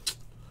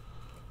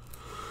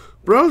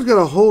 Browns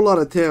got a whole lot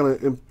of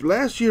talent. And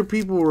last year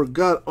people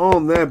got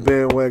on that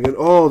bandwagon.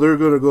 Oh, they're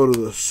gonna go to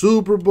the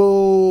Super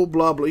Bowl,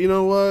 blah blah. You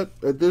know what?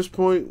 At this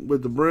point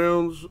with the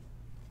Browns,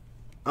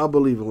 I'll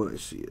believe it when I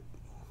see it.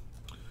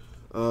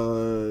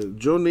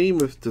 Joe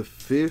Namath to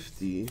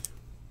 50.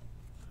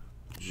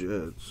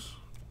 Jets.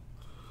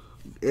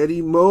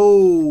 Eddie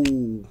Moe.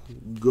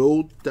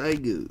 Go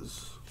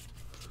Tigers.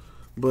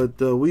 But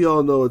we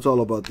all know it's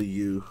all about the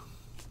U.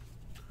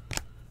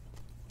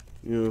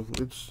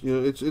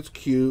 It's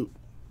cute.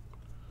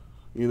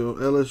 You know,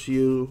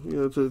 LSU.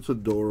 You know, it's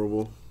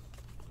adorable.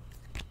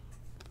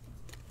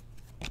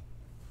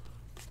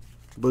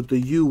 But the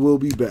U will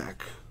be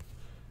back.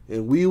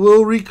 And we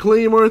will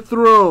reclaim our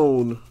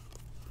throne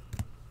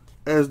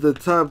as the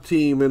top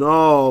team in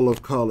all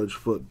of college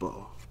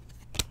football.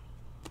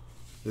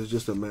 It's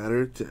just a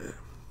matter of time.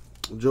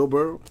 Joe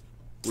Burrow,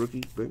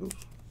 rookie, Bengals.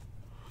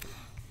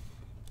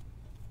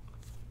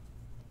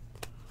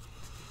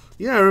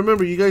 Yeah, I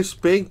remember you guys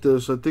spanked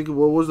us. I think,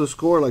 what was the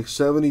score? Like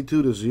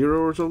 72-0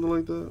 or something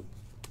like that?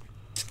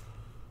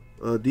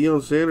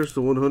 Deion Sanders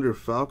to 100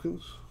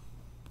 Falcons.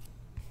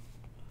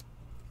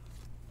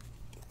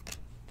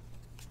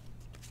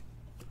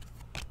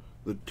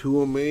 The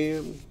Tua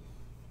Man.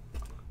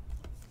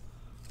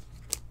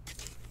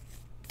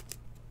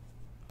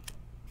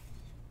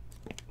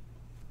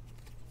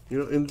 You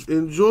know,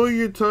 enjoy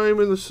your time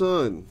in the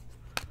sun,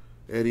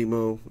 Eddie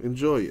Moe.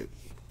 Enjoy it.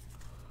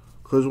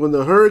 Because when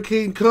the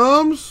hurricane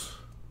comes,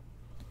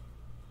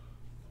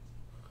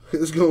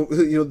 it's going,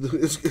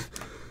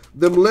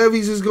 them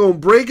levees is going to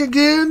break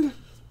again,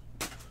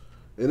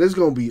 and it's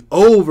going to be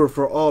over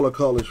for all of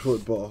college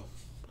football.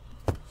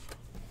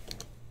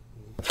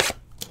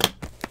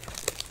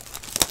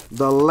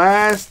 The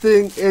last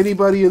thing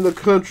anybody in the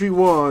country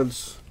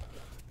wants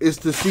is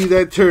to see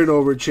that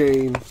turnover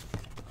chain.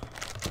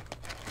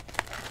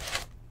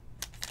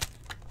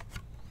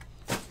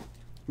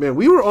 Man,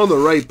 we were on the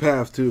right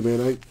path too,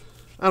 man.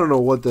 I don't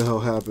know what the hell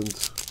happened.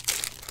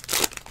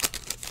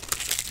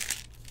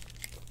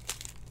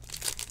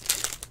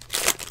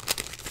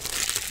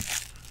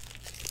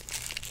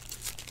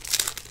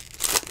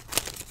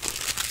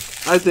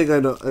 I think I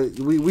know.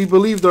 We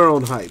believed our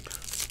own hype.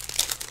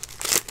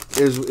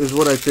 Is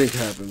what I think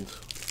happened.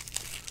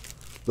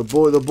 The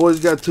boys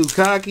got too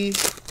cocky.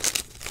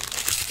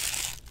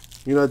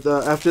 You know,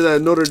 after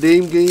that Notre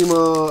Dame game,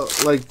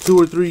 like 2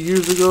 or 3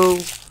 years ago,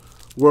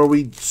 where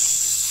we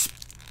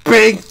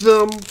spanked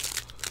them.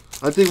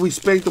 I think we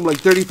spanked them like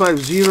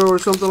 35-0 or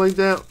something like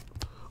that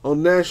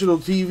on national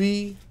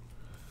TV.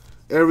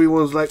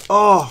 Everyone's like,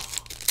 "Oh,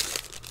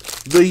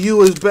 the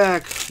U is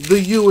back. The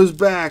U is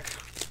back."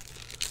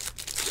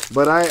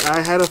 But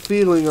I had a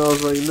feeling. I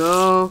was like,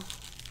 no.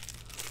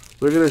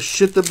 They're going to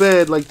shit the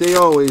bed like they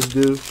always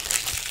do.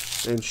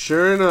 And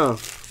sure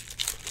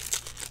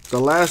enough, the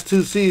last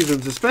 2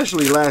 seasons,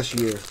 especially last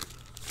year,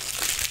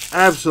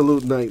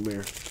 Absolute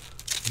nightmare.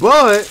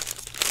 But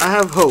I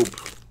have hope.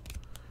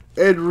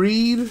 Ed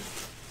Reed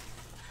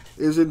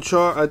is in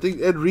charge. I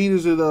think Ed Reed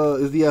is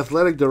the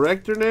athletic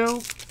director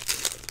now.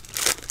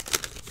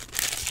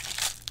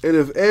 And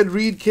if Ed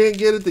Reed can't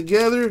get it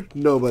together,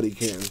 nobody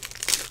can.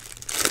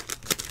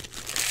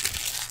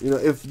 You know,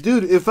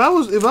 if I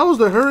was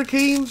the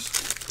Hurricanes,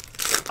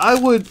 I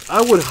would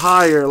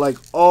hire like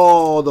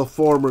all the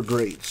former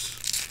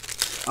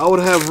greats. I would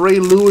have Ray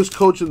Lewis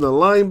coaching the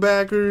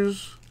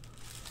linebackers.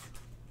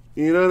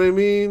 You know what I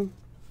mean?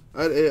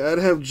 I'd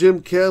have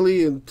Jim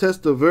Kelly and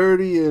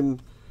Testaverde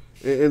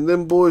and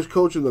them boys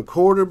coaching the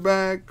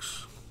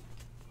quarterbacks.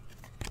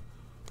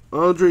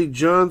 Andre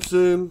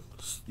Johnson,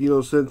 you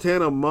know,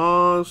 Santana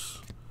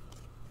Moss,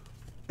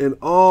 and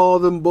all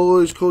them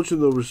boys coaching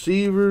the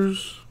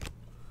receivers.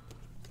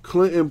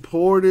 Clinton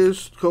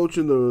Portis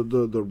coaching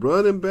the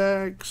running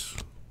backs.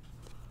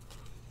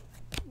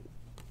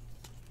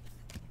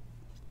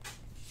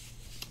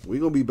 We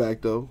gonna be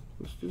back though.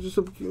 Just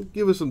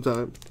give us some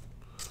time.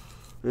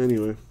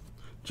 Anyway,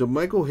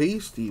 JaMychal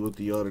Hasty with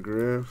the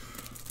autograph.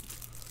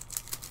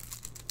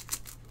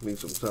 Need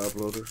some top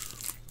loaders.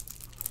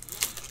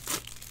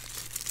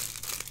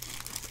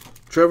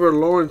 Trevor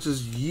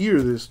Lawrence's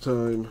year this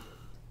time.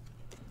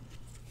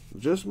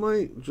 Just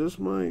might.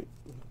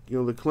 You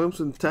know, the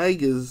Clemson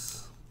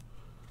Tigers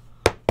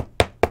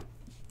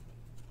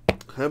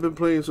have been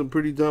playing some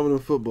pretty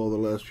dominant football the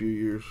last few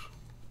years.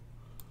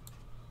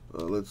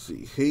 Let's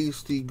see.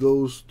 Hasty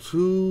goes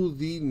to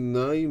the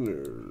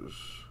Niners.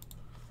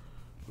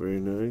 Very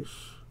nice.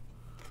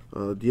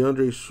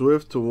 DeAndre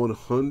Swift to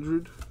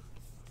 100.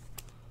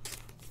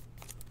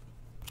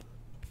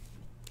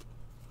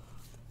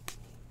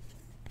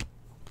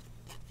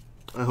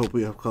 I hope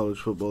we have college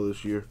football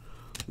this year,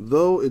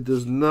 though it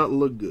does not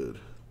look good.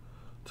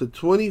 To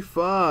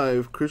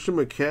 25, Christian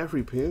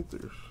McCaffrey,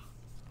 Panthers.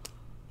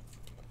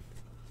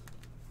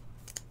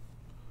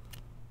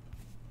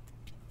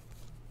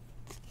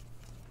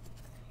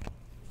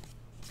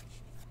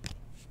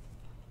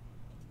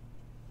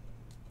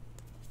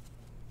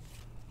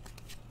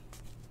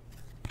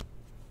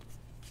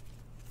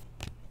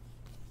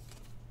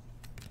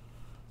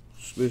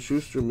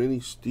 Smith-Schuster, mini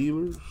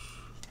Steelers.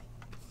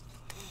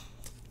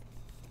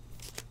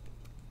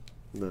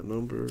 Not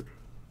numbered.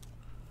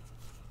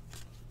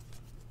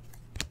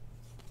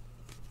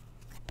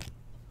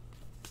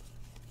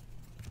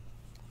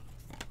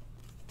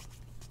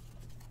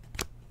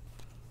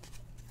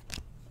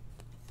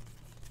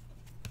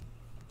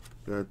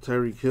 Got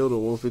Tyreek Hill to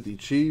 150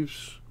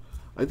 Chiefs.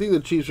 I think the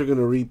Chiefs are going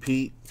to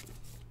repeat.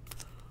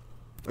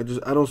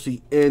 I don't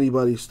see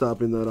anybody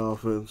stopping that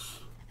offense.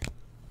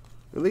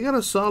 And they got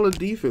a solid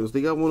defense.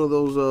 They got one of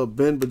those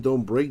bend but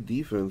don't break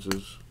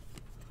defenses.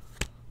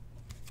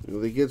 You know,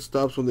 they get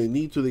stops when they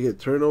need to. They get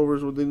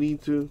turnovers when they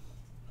need to.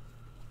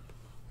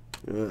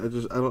 Yeah,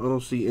 I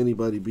don't see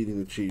anybody beating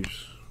the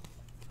Chiefs.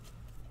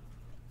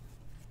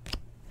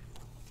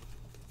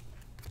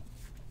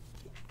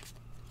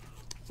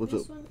 What's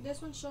up?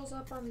 This one shows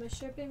up on the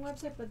shipping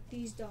website, but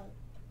these don't.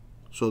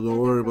 So don't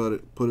worry about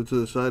it. Put it to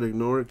the side.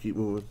 Ignore it. Keep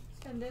moving.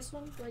 And this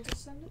one, do I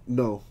just send it?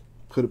 No.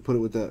 Put it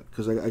with that,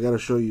 because I got to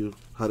show you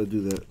how to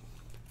do that.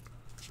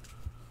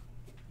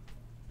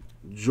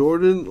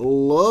 Jordan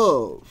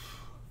Love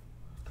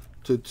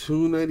to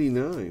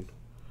 299.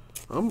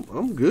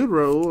 I'm good,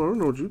 Raul. I don't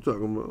know what you're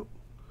talking about.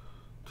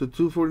 To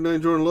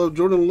 249, Jordan Love.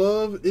 Jordan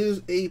Love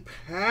is a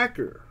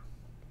Packer.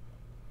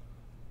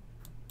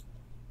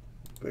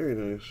 Very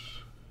nice.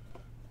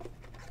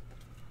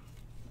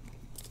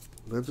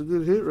 That's a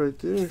good hit right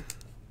there.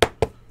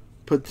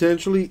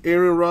 Potentially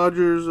Aaron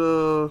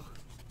Rodgers,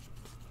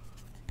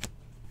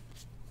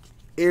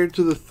 heir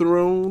to the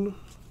throne,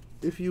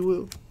 if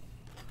you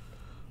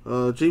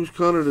will. James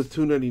Conner to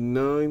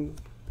 299.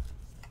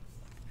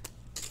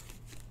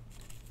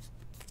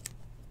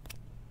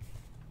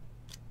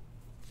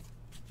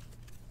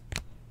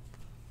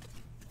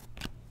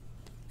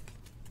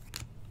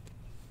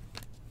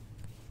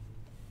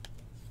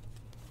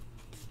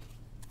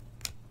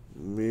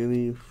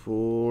 Mini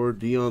for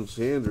Deion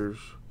Sanders.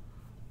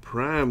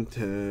 Prime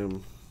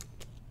time.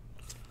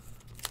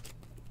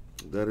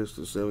 That is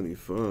to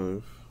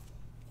 75.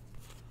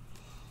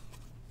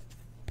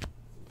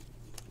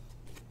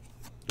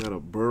 Got a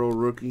Burrow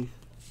rookie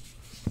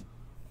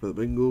for the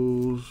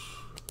Bengals.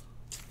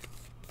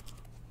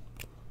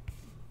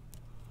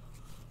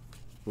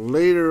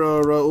 Later,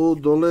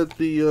 Raul, don't let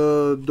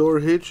the door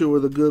hit you or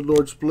the good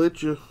Lord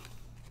split you.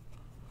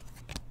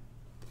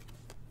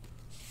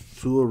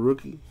 Tua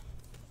rookie,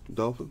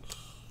 Dolphins.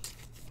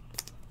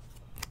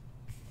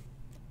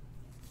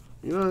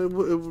 You know,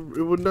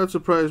 it would not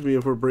surprise me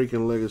if we're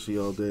breaking legacy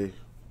all day.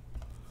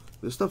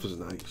 This stuff is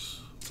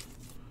nice.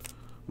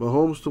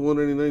 Mahomes to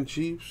 199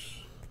 Chiefs.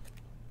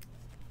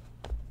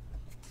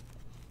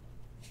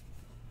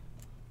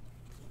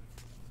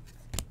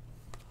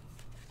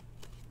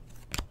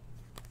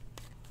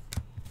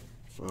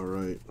 All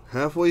right,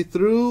 halfway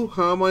through.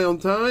 How am I on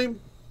time?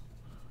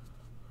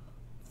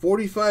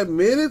 45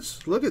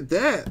 minutes? Look at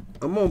that.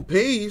 I'm on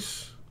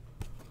pace.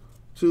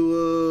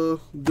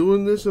 to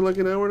doing this in like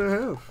an hour and a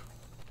half.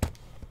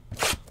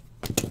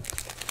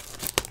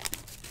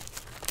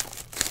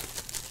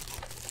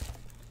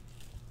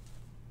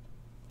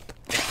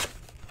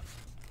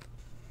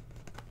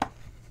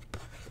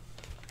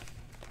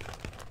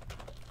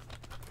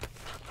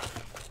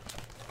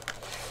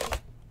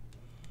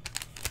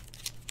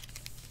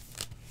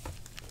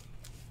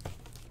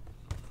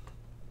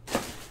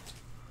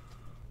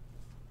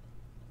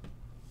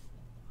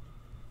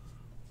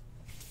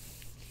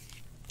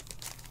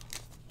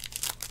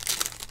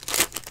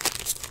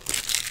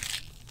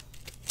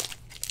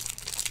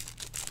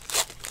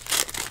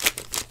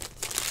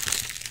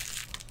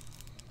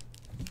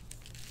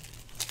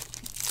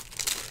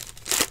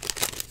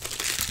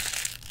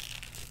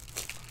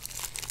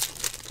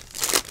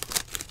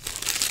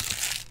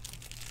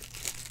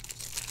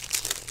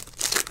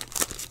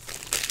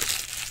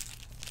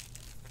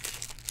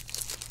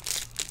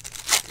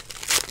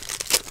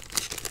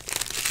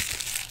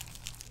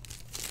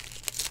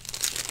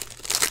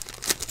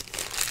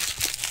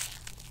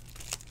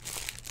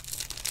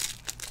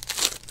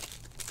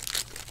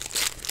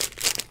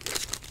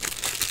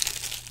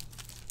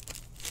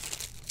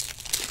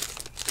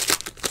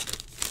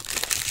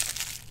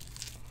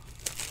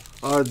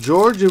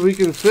 George, if we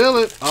can fill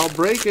it, I'll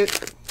break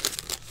it.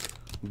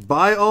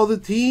 Buy all the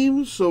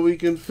teams so we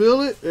can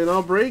fill it, and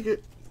I'll break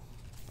it.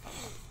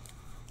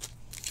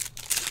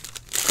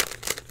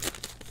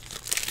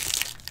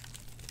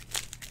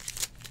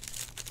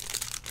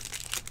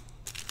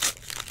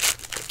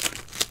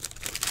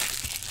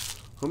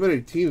 How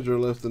many teams are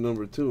left in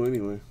number 2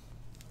 anyway?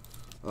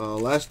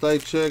 Last I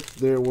checked,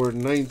 there were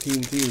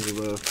 19 teams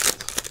left.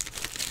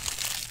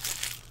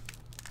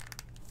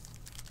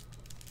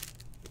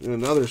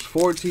 And now there's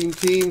 14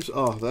 teams.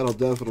 Oh, that'll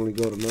definitely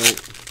go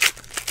tonight.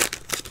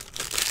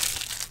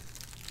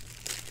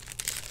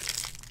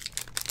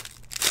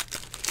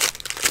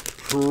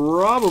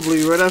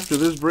 Probably right after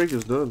this break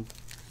is done.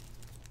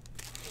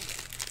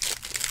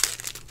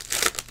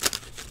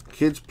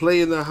 Kids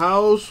play in the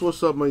house.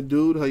 What's up, my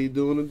dude? How you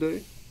doing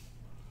today?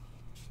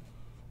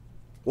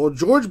 Well,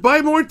 George,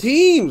 buy more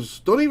teams.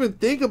 Don't even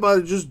think about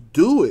it. Just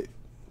do it.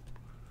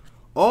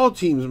 All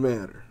teams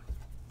matter.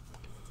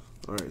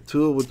 All right,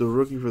 Tua with the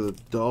rookie for the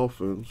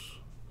Dolphins.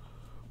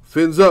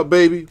 Fins up,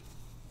 baby.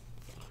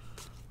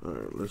 All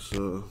right, let's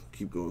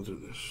keep going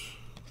through this.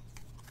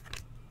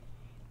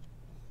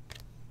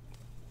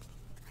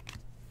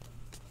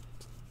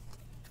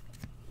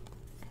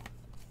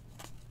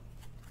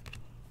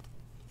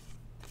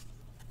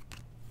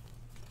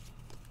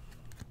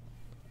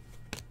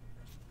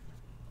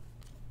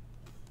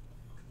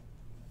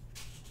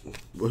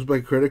 What's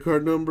my credit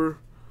card number?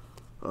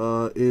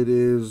 It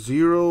is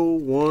 0,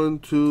 1,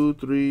 2,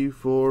 3,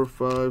 4,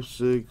 5,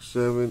 6,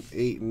 7,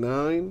 8,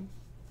 9.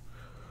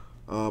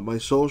 My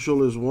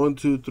social is 1,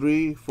 2,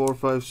 3, 4,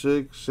 5,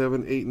 6,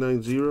 7, 8,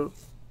 9, 0.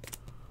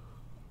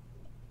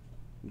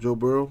 Joe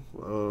Burrow,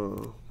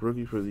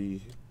 rookie for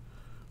the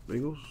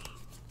Bengals.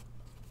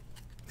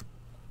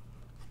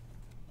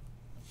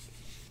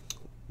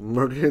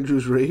 Mark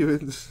Andrews,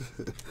 Ravens.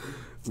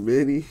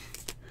 Manny.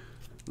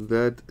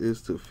 That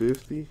is to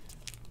 50.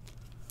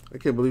 I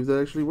can't believe that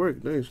actually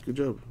worked. Nice. Good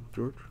job,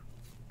 George.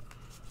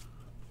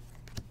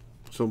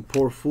 Some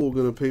poor fool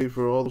gonna pay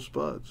for all the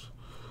spots.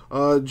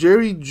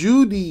 Jerry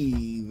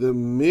Judy, the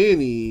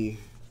mini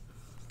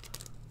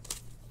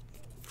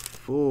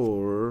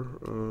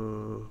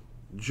for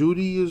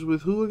Judy is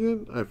with who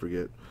again? I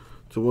forget.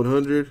 To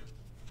 100.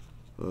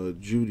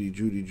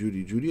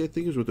 Judy. I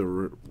think is with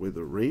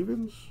the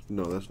Ravens.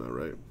 No, that's not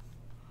right.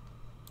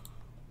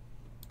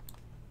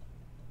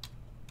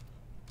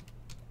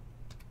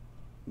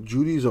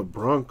 Judy's a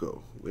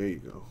Bronco. There you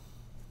go.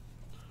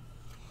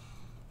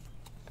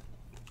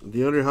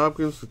 DeAndre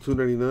Hopkins to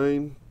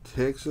 299.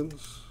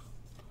 Texans.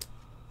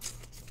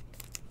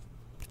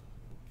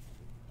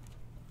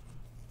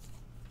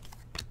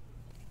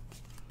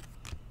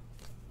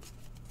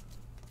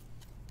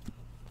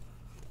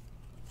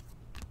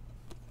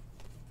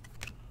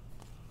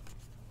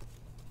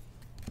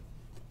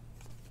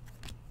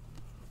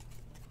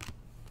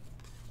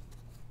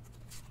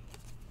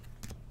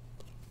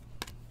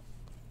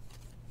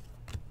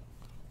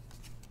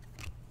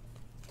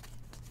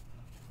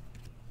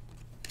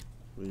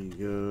 We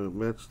got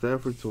Matt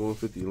Stafford to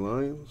 150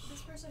 Lions.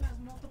 This person has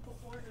multiple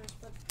orders,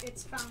 but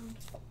it's found.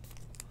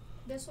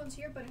 This one's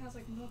here, but it has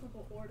like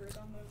multiple orders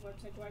on the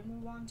website. Do I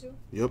move on to?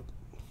 Yep.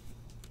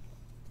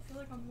 I feel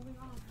like I'm moving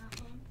on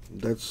half one.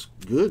 That's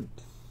good.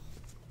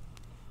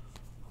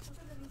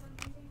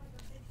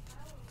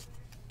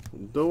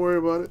 Don't worry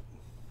about it.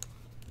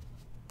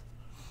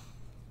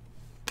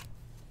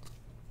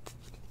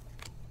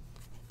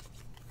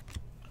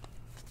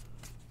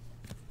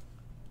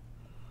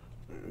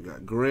 We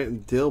got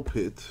Grant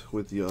Delpit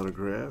with the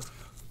autograph.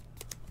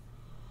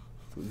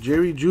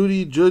 Jerry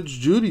Judy, Judge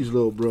Judy's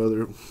little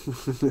brother.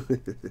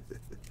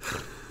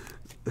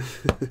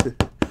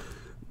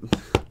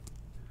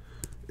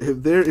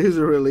 If there is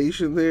a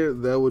relation there,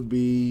 that would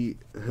be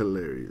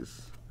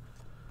hilarious.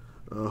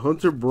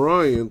 Hunter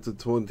Bryant to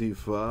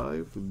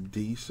 25.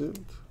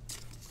 Decent.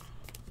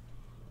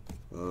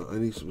 I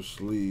need some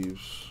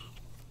sleeves.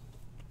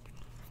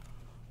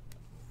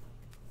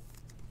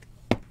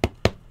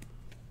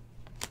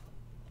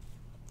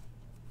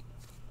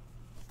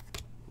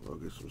 I'll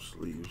get some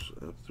sleeves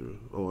after.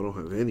 Oh, I don't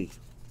have any.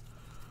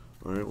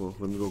 All right, well,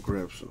 let me go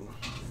grab some.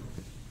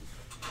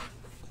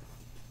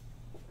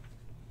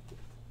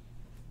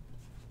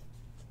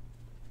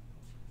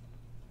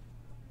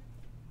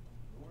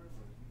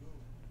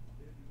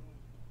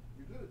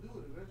 You're gonna do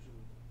it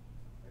eventually.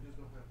 I just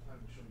don't have time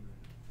to show you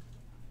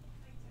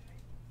right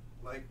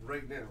now. Like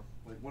right now.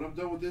 Like when I'm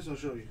done with this, I'll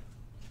show you.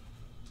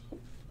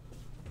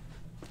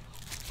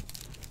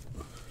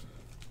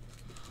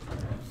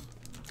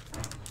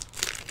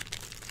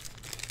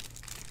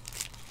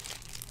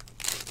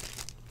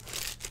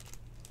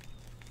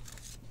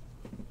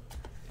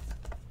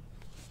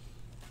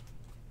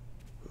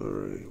 All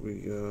right, we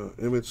got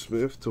Emmitt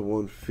Smith to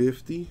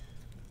 150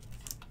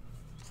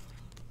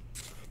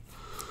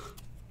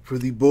 for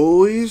the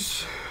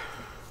boys.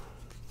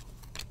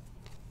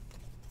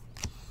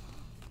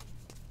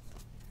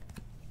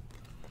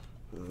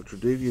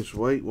 Tre'Davious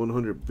White,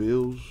 100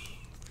 Bills.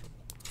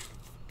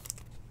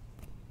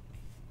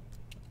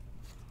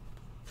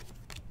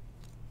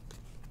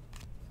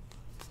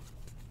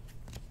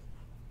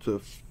 To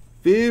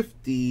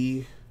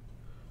 50.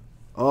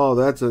 Oh,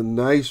 that's a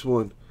nice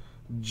one.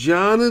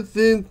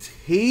 Jonathan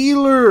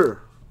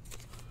Taylor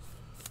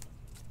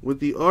with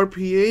the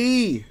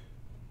RPA.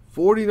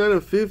 49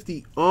 of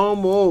 50.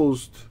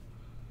 Almost.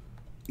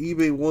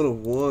 eBay 1 of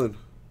 1.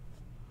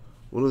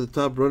 One of the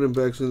top running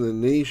backs in the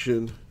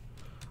nation.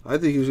 I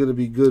think he's going to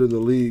be good in the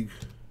league.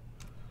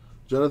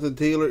 Jonathan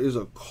Taylor is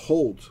a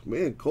Colt.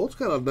 Man, Colt's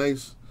got a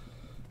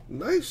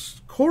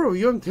nice core of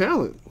young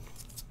talent.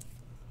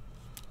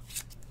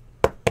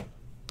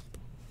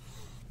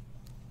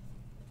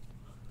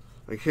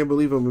 I can't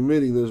believe I'm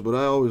admitting this, but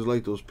I always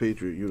like those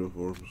Patriot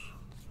uniforms.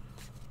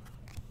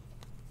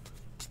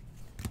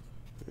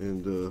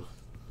 And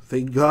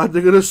thank God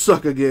they're going to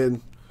suck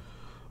again.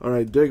 All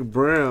right, Derek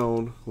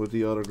Brown with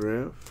the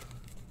autograph.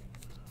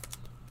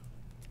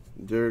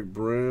 Derek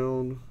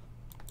Brown.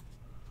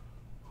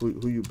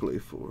 Who you play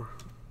for?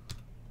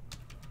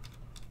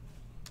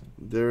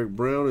 Derek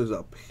Brown is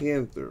a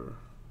Panther.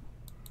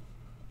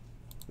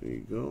 There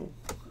you go.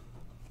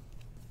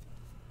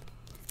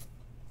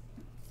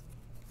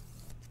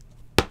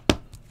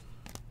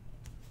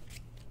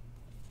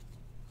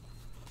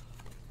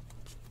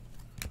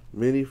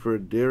 Mini for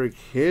Derrick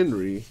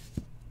Henry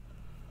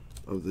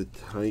of the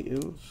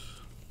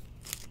Titans.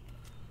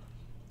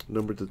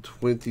 Number to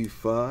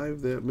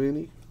 25, that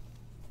mini.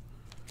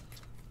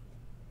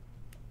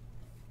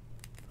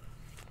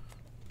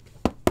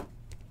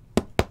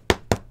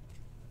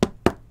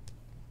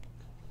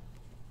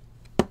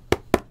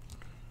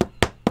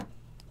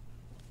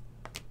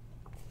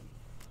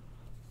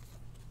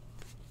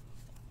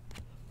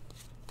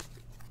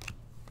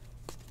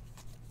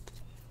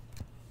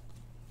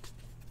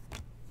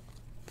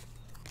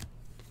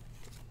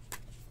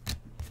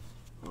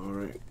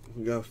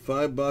 We got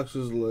 5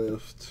 boxes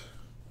left.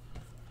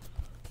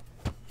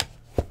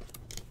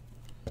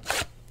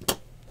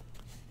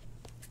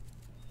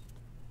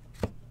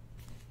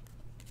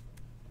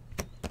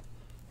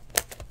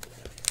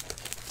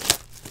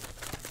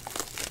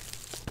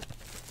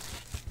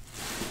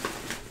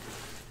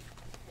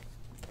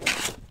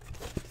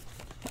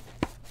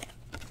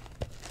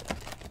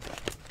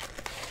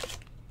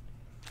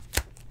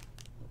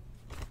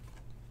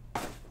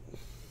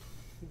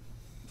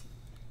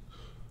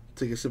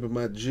 Take a sip of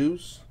my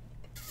juice.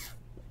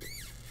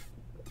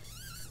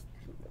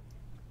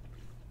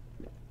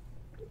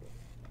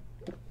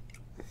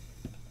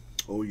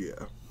 Oh yeah.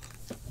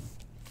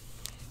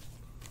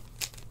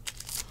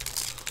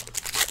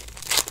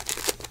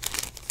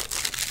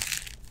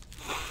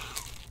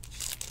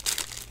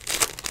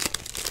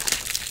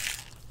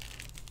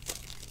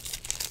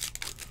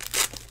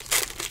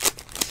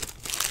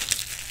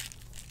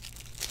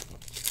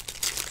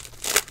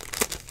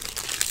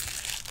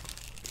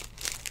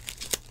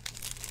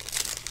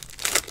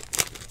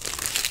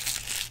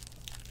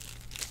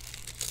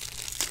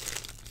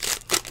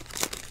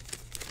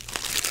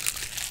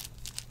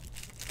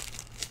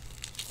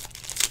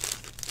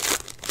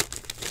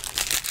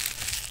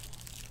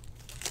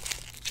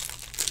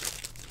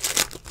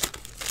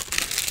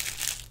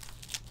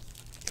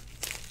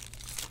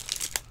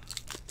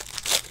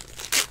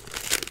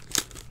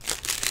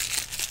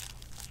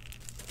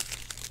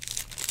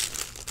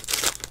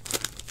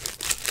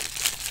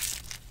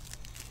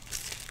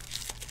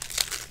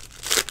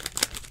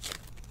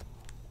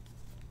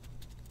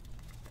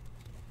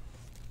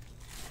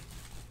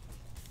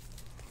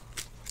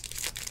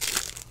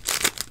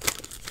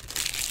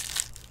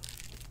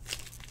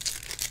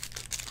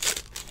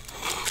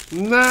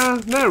 Nah,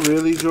 not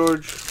really,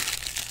 George.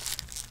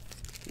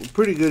 We're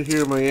pretty good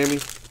here in Miami.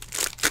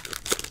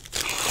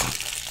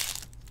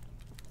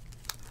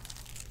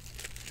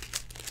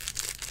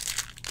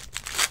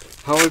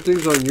 How are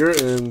things on your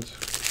end?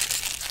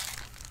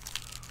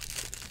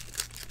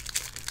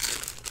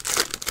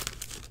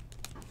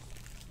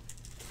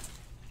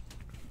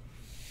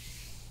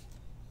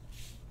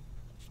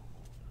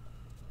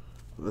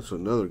 That's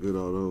another good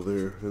auto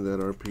there, and that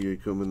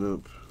RPA coming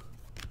up.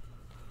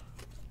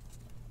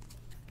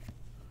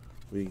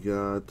 We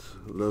got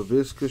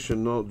LaVisca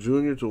Chenault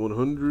Jr. to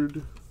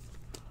 100.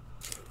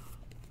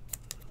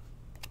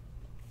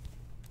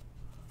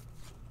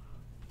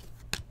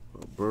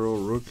 Burrow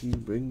rookie,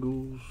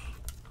 Bengals.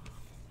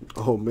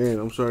 Oh man,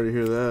 I'm sorry to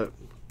hear that.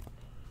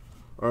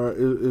 Are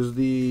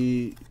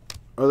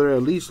there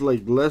at least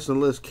like less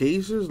and less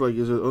cases? Like,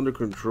 is it under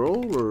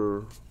control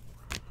or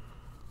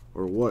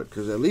what?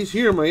 Because at least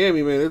here in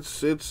Miami, man,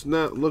 it's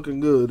not looking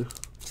good.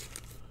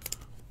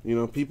 You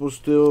know, people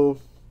still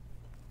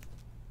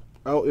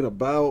out and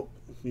about,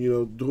 you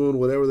know, doing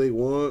whatever they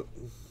want.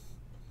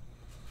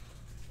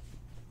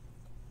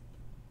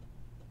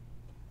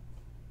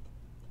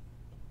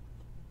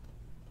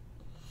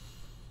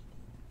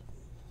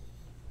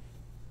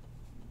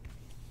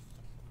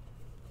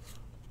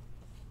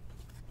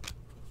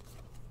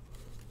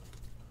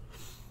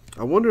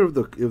 I wonder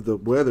if the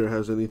weather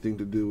has anything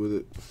to do with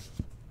it.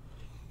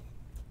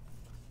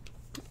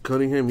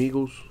 Cunningham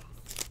Eagles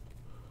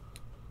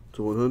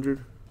to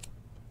 100.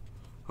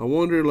 I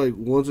wonder, like,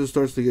 once it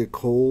starts to get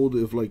cold,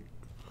 if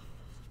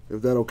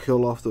that'll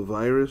kill off the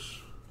virus.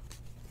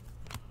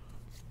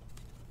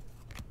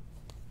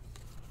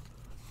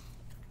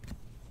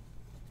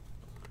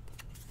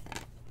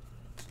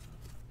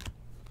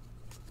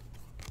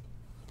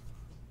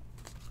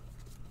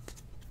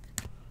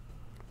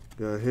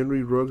 Got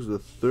Henry Ruggs the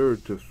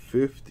third to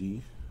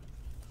 50.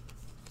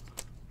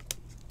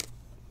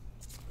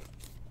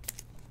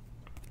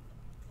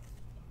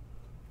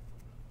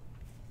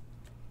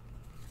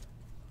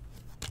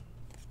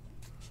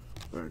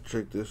 All right,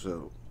 check this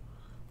out.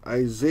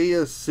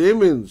 Isaiah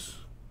Simmons.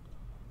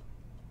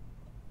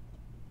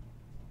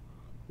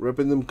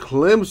 Repping them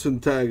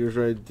Clemson Tigers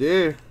right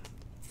there.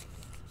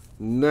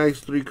 Nice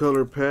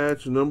 3-color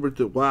patch. Numbered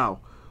to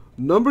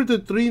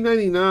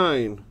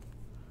 399.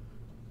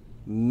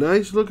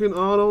 Nice looking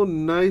auto,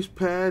 nice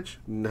patch,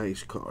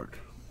 nice card.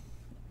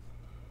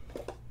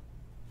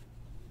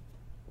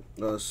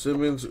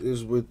 Simmons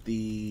is with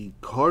the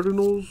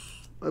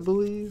Cardinals, I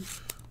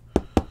believe.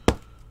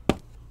 Let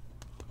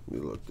me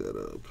look that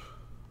up.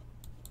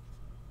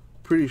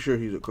 Pretty sure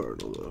he's a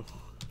Cardinal, though.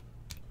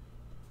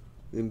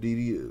 Indeed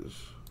he is.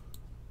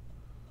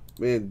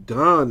 Man,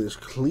 Don is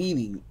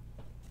cleaning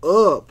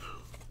up.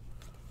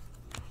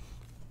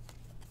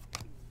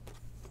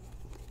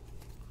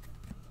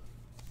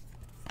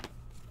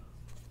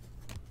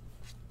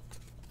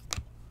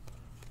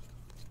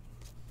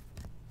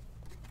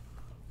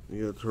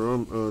 You got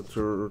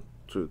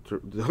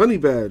the Honey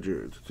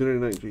Badger to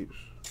 299 Jeeps.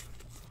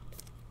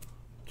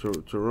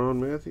 Teron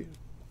Matthew.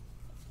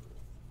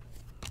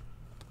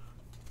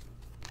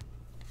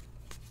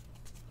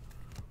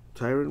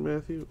 Tyron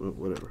Matthew? Oh,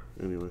 whatever.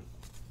 Anyway.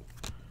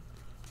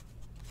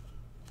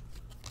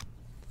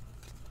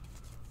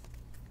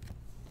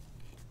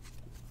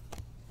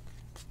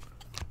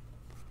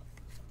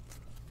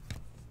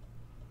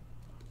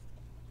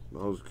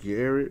 Miles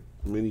Garrett,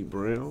 Mini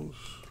Browns.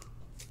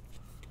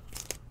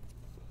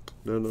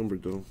 No number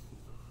though.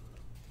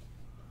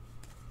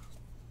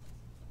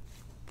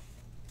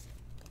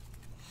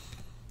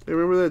 Hey,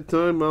 remember that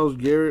time Miles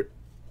Garrett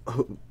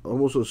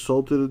almost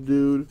assaulted a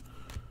dude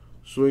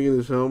swinging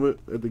his helmet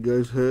at the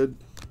guy's head?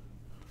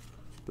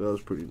 That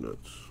was pretty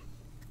nuts.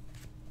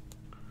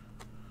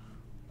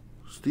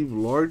 Steve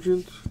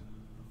Largent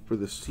for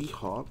the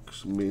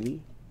Seahawks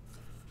mini.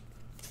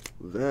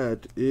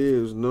 That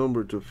is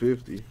number to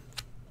 50.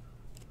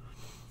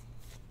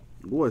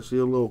 Oh, I see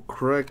a little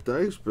cracked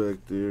ice back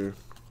there.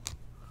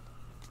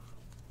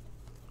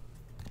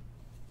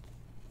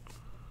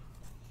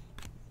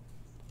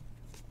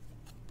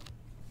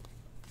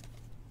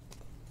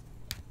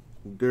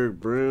 Derek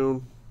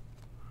Brown.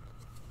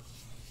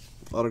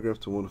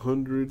 Autograph to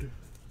 100.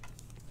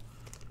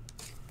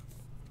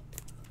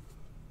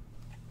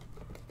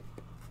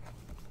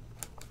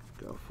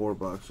 Got 4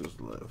 boxes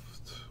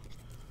left.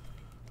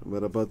 I'm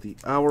at about the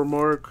hour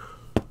mark.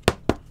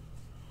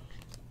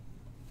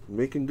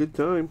 Making good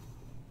time.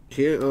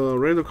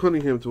 Randall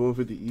Cunningham to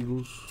 150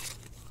 Eagles.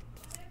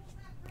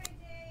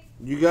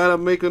 You gotta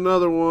make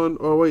another one.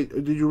 Oh wait,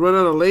 did you run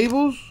out of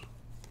labels?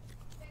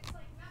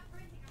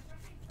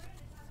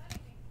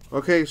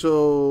 Okay,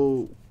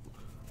 so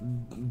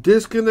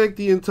disconnect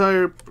the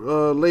entire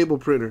label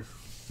printer.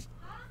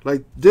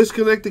 Like,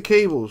 disconnect the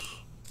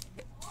cables.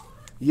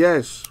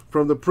 Yes,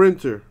 from the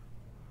printer.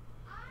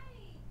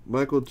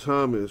 Michael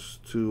Thomas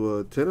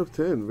to 10 of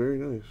 10. Very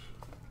nice.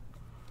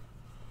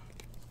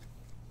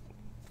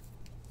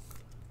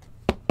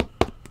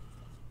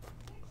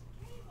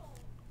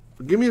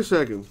 Give me a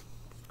second.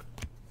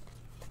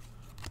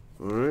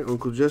 Alright,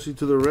 Uncle Jesse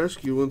to the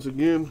rescue once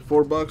again.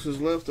 4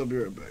 boxes left. I'll be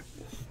right back.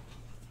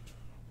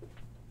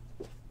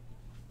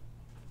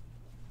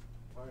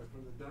 Alright,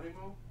 from the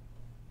Dynamo,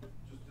 just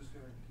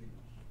disconnect the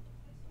cables.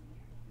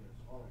 Yes,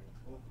 all of them.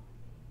 Both of them.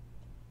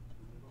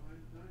 They're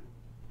behind the Dynamo.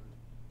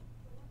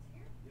 The ones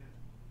here? Yeah.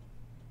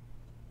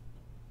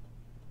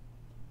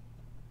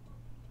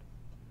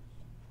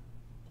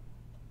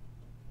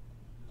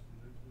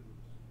 Disconnect them.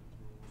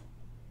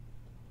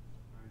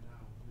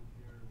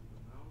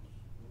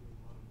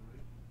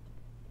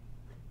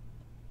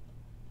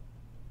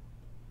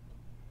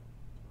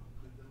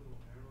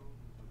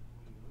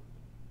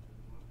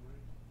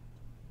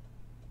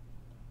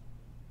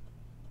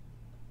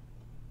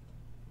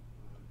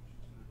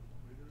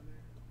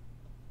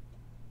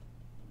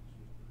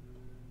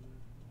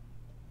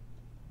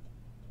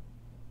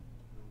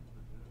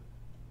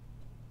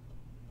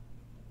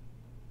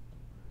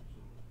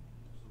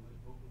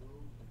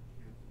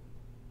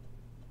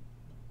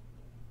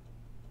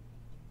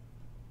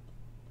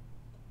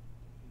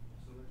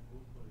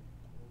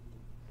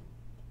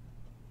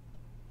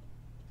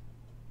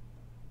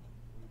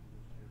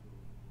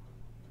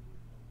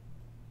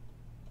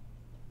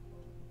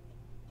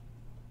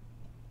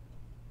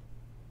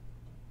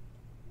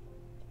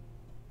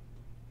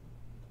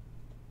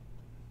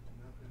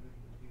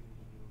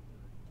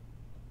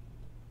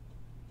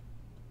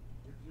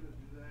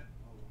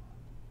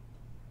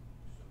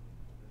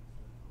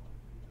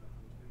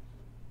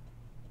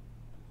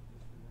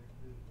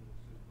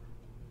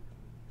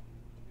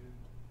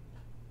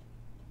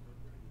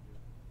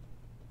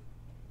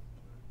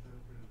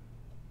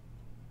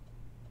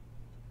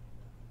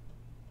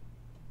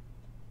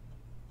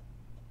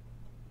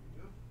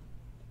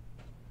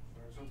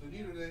 something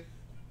new today.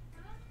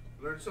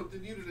 Learned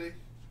something new today.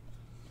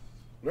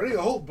 Learning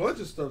a whole bunch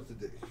of stuff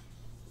today.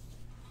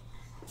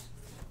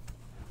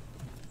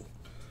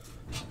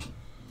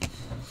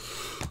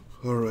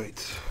 All right.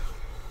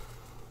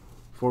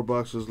 4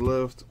 boxes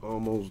left.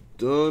 Almost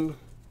done.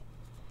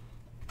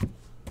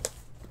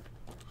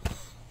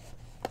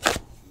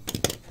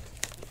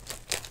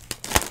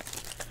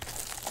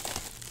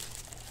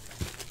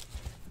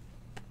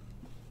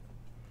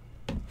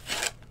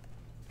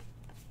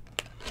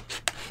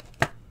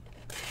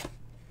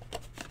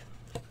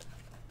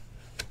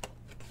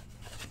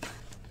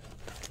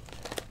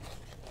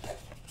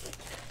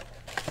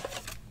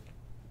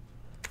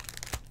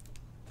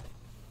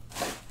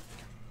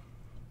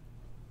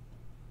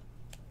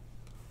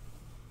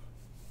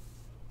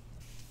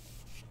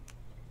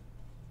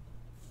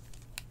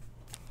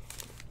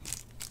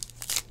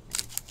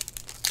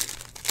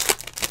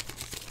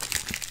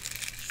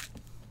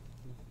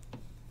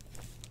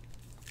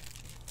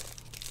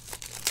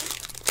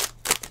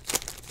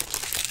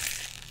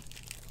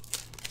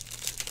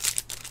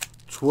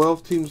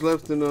 $12 teams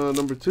left in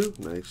number 2.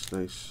 Nice,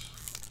 nice.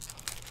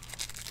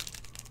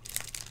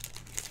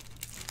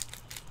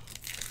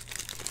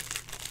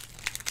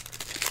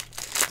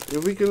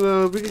 If we can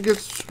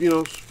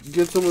get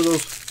get some of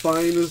those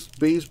finest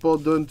baseball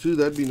done too,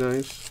 that'd be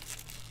nice.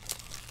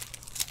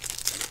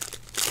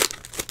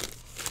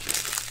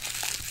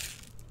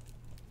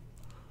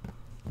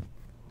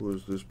 Who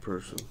is this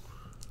person?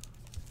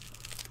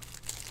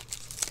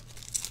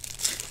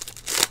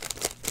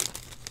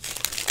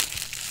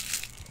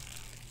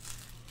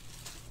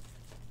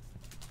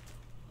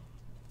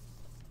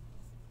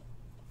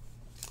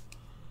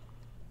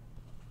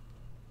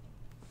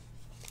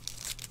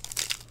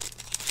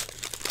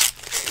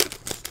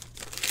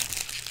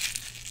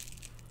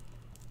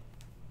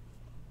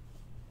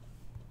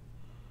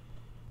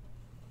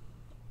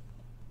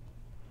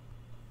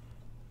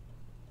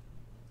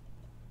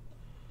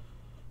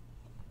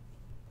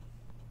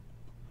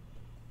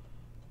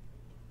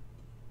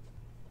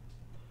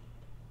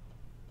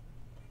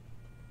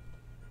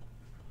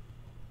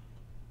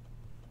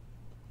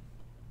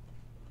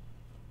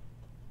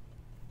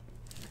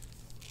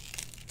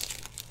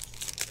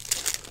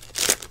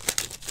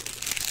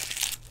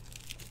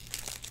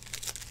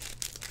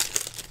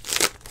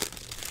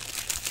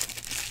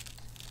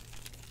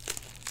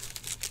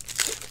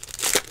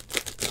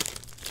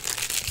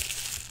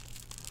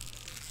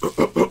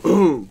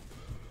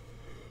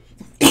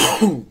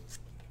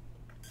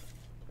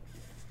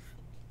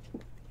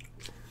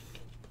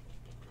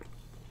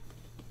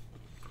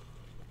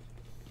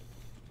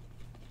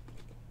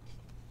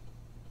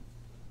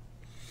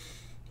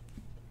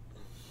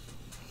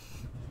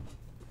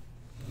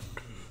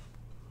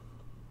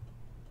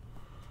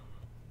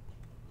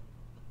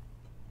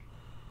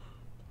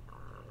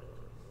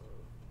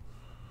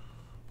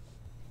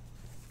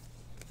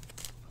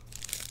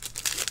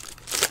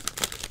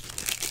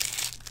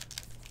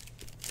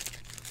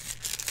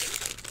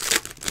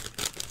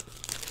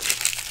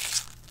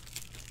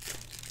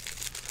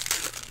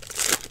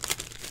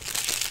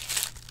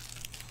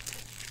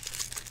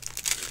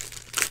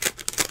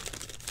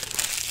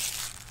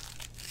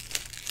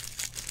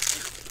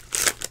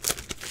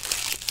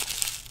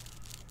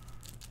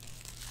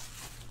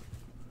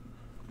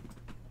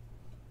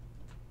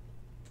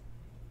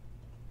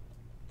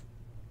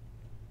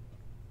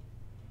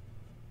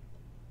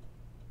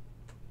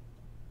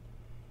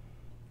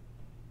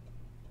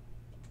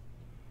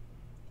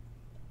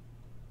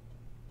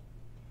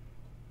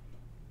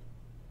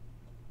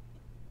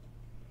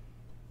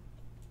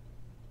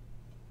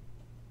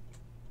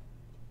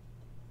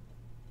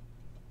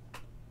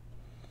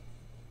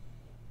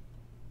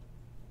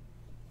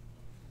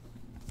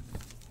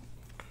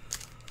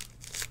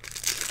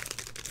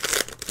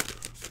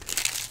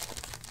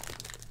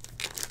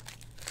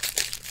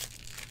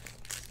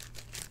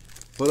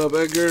 What up,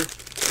 Edgar?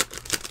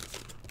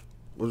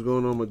 What's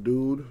going on, my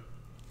dude?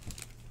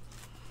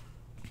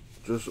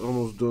 Just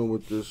almost done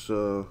with this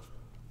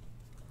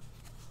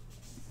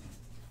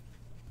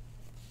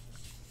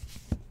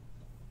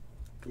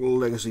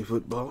legacy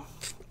football.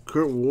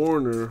 Kurt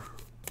Warner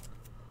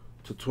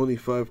to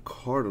 25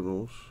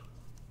 Cardinals.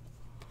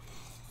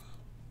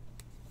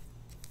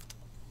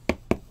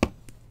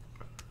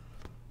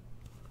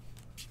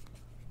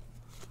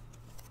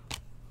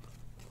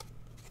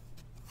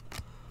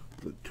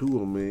 The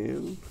Tool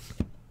Man.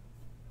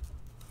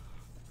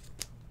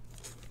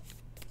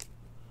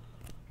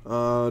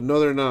 No,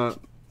 they're not.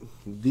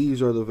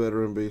 These are the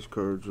veteran base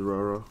cards,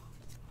 Rara.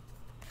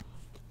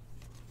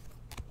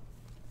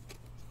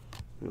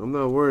 I'm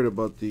not worried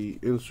about the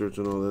inserts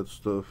and all that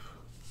stuff.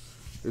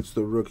 It's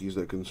the rookies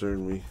that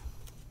concern me.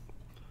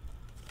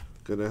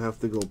 Gonna have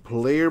to go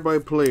player by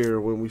player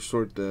when we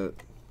sort that.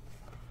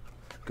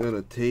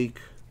 Gonna take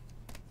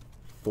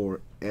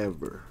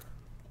forever.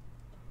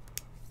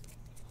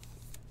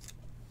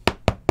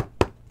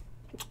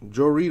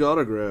 Joe Reed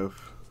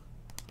autograph.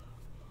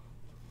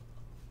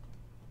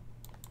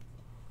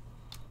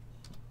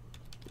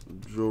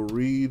 Joe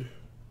Reed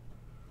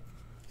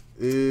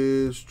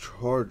is is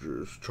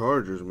Chargers.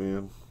 Chargers,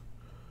 man.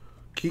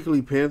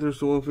 Kuechly Panthers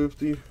to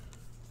 150.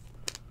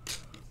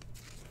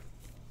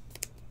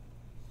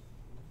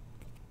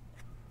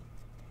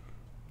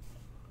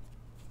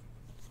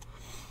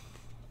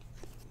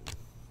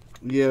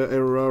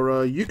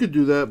 Yeah, you could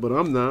do that, but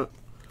I'm not.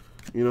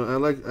 You know,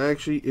 I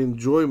actually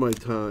enjoy my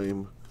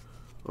time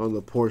on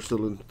the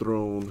porcelain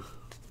throne.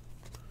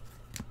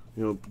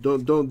 You know,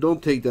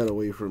 don't take that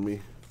away from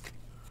me,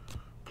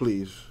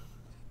 please.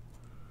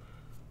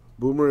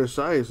 Boomer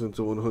Esiason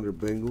to 100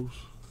 Bengals.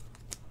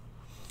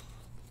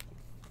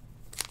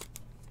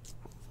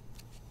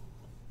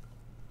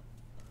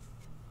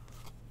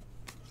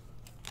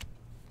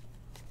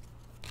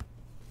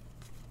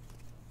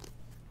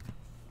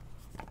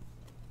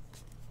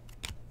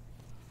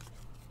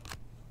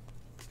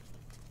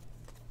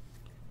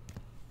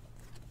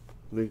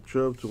 Nick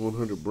Chubb to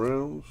 100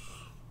 Browns.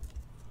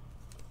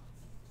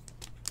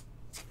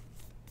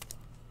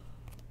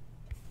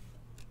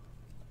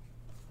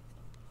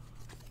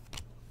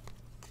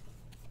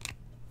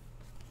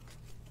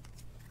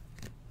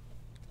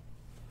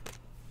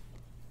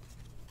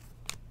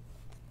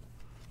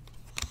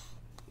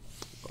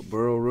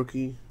 Burrow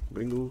rookie,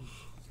 Bengals.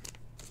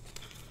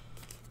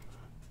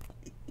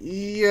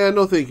 Yeah,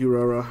 no thank you,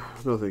 Rara.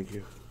 No thank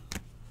you.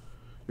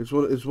 It's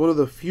one of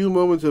the few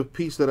moments of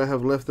peace that I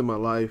have left in my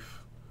life,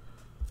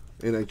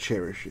 and I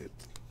cherish it.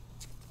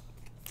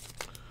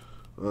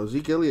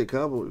 Zeke Elliott,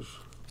 Cowboys.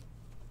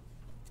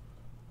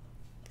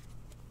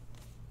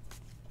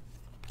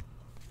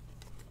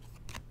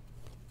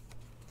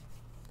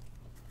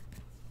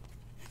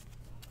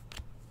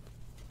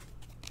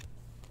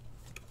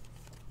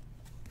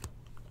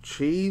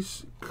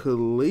 Chase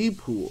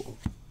Claypool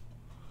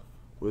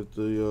with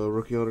the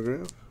rookie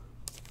autograph.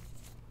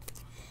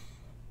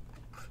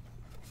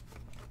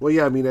 Well,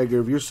 yeah, I mean,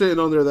 Edgar, if you're sitting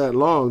on there that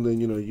long, then,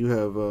 you know, you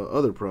have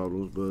other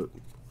problems, but,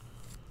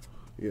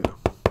 yeah.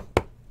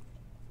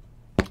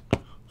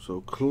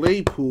 So,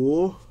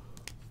 Claypool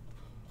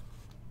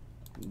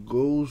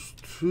goes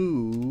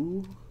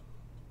to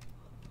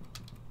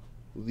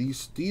the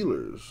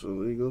Steelers.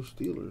 So, there you go,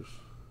 Steelers.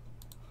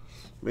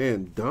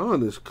 Man,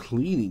 Don is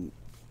cleaning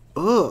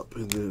up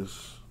in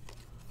this.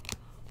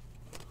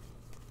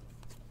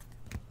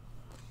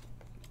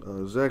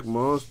 Zach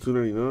Moss,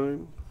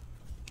 $2.99.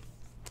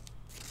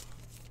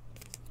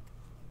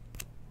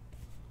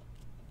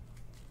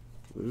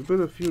 There's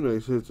been a few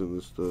nice hits in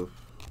this stuff.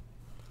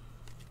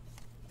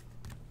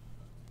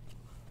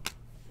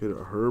 Hit a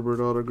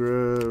Herbert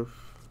autograph.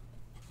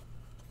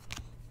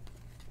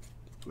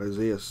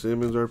 Isaiah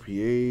Simmons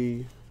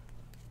RPA.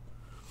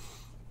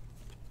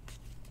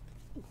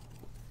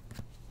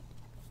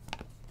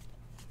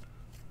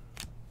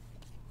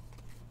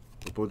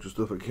 A bunch of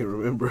stuff I can't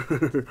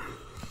remember.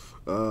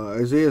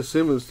 Isaiah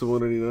Simmons to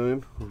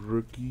 189.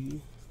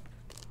 Rookie.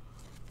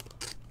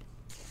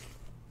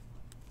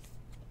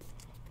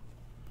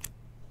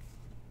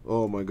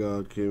 Oh my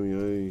God, Kimmy,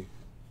 I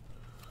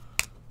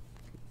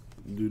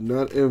do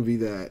not envy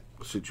that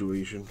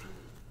situation.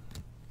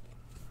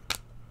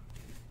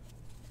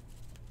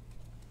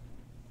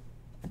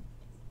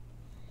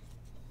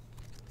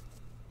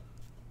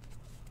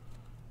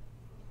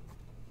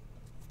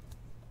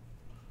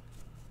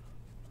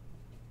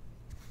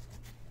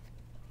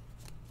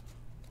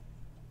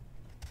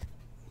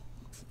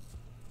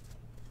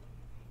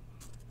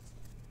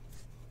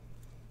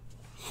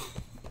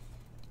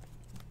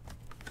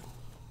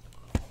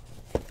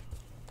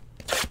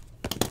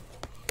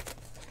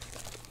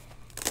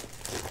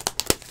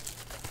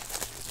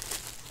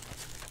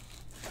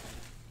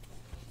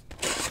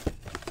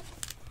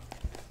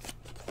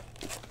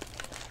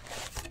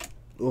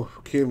 Oh,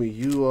 Kimmy,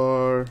 you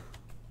are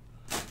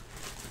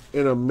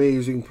an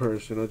amazing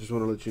person. I just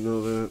want to let you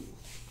know that.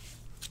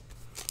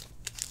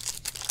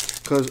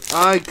 Because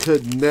I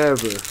could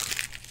never.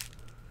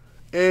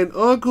 And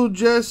Uncle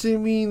Jesse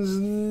means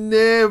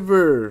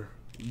never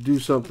do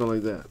something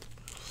like that.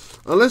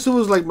 Unless it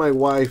was like my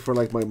wife or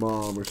like my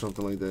mom or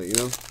something like that, you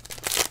know?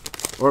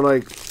 Or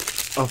like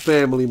a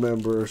family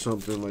member or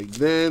something. Like,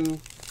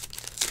 then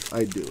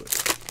I do it.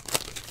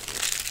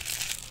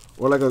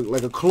 Or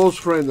like a close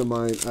friend of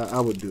mine, I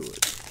would do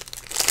it.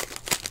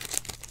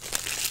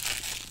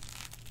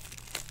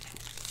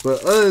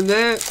 But other than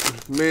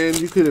that, man,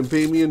 you couldn't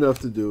pay me enough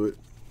to do it.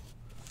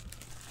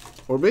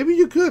 Or maybe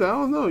you could, I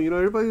don't know. You know,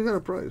 everybody's got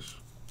a price.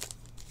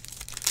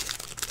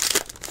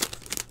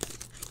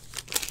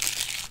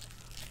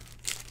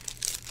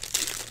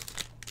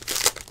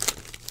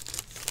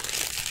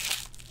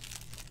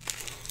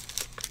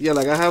 Yeah,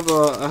 like I have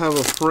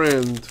a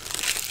friend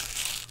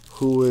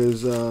who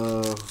is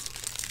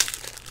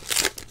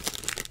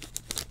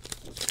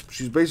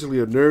she's basically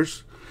a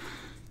nurse.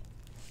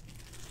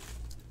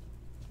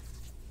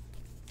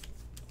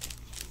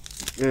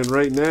 And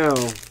right now,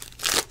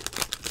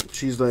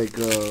 she's like,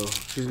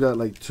 she's got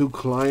like 2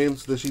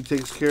 clients that she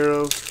takes care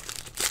of.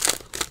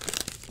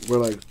 Where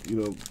like, you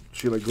know,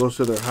 she like goes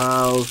to their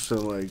house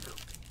and like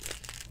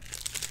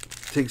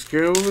takes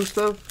care of them and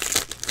stuff.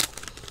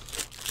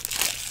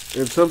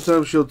 And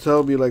sometimes she'll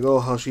tell me, like, oh,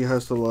 how she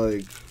has to,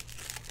 like,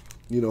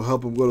 you know,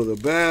 help them go to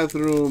the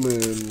bathroom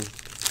and,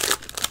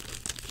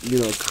 you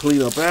know,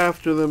 clean up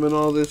after them and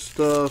all this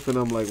stuff. And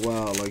I'm like,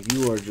 wow, like,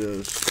 you are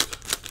just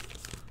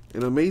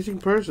an amazing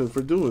person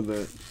for doing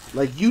that.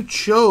 Like, you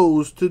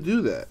chose to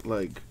do that.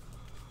 Like,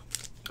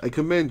 I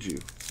commend you.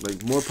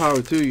 Like, more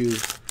power to you.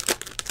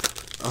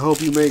 I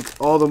hope you make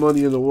all the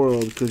money in the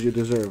world because you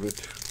deserve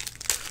it.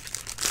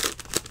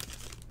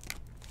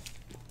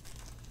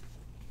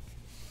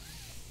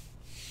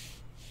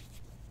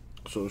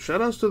 So,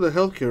 shout outs to the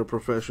healthcare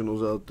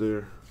professionals out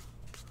there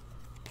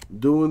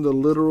doing the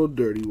literal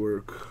dirty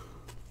work.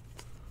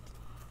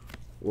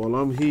 While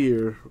I'm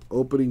here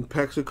opening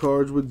packs of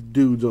cards with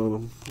dudes on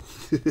them.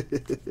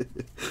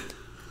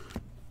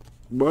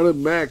 Marlon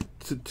Mack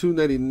to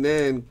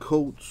 299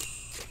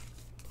 Colts.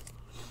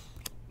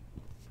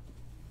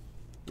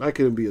 I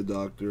couldn't be a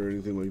doctor or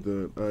anything like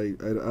that.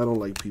 I don't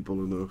like people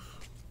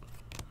enough,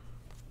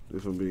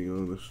 if I'm being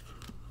honest.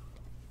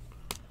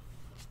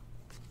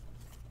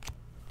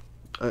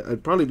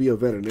 I'd probably be a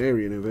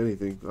veterinarian if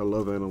anything. I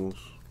love animals.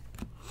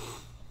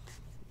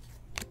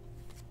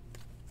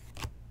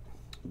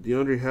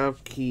 DeAndre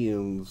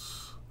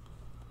Hopkins,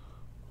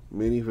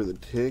 mini for the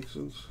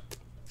Texans.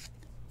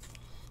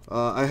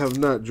 I have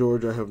not,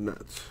 George. I have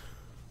not.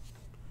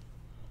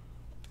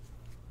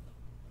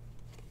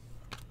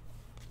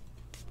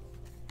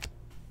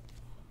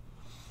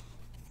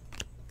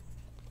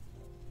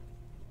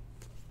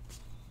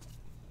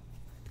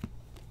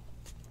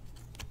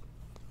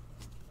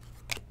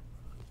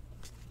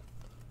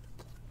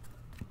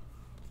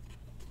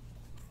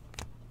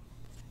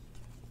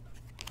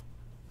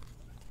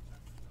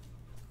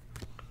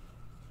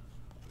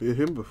 Hit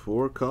him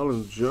before.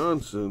 Collins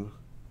Johnson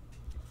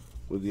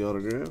with the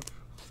autograph.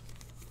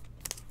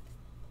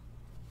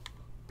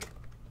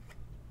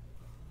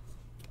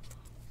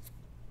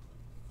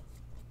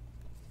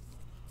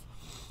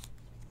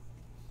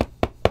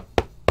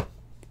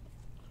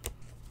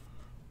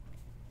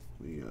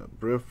 We got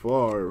Brett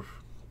Favre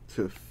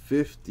to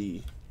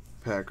 50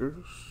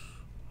 Packers.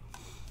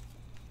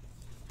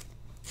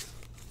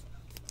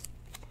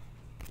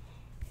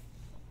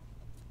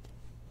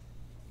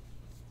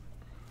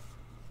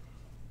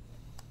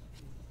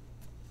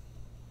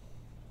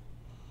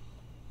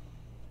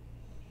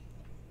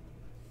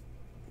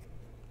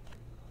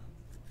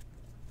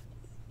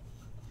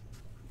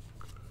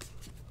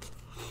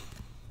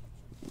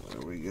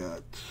 We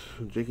got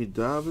J.K.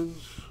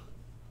 Dobbins,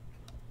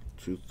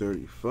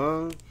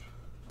 235.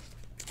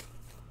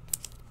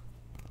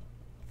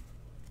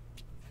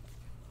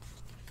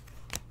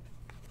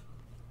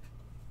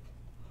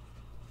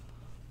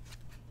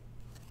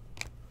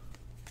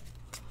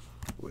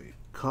 Wait,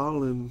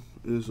 Colin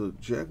is a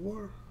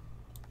Jaguar?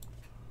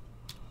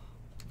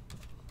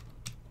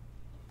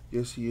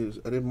 Yes, he is.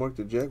 I didn't mark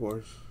the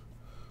Jaguars.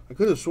 I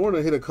could have sworn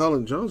I hit a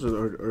Colin Johnson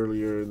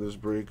earlier in this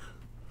break.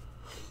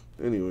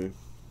 Anyway.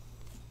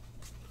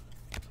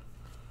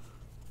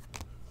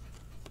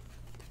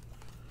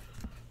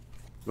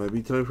 Might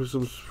be time for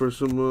some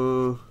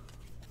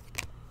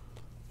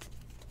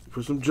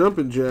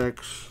jumping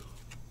jacks.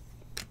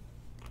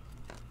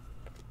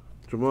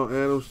 Jamal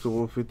Adams to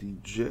 150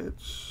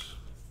 Jets.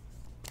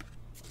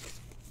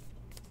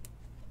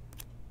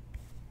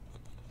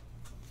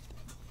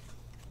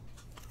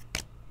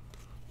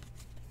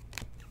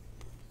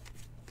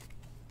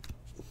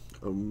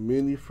 A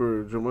mini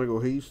for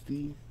Jermichael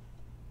Hasty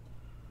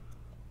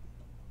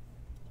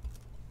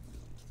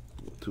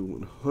to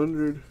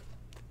 100.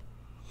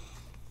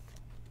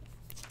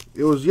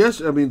 It was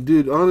I mean,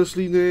 dude,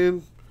 honestly,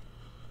 man,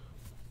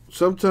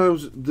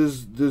 sometimes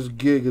this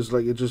gig is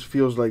like, it just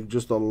feels like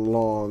just a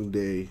long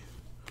day.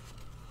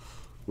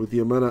 With the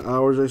amount of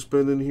hours I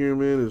spend in here,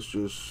 man, it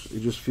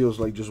just feels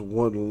like just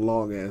one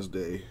long ass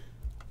day.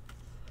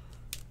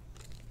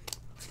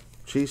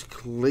 Chase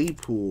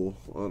Claypool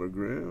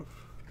autograph.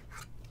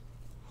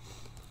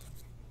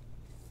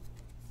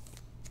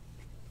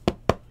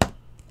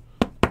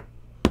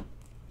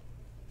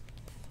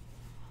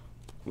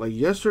 Like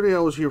yesterday, I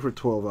was here for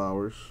 12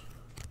 hours.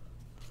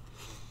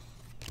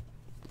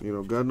 You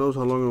know, God knows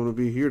how long I'm going to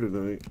be here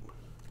tonight.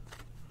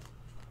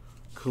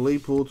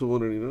 Claypool to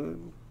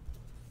 199.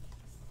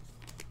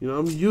 You know,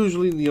 I'm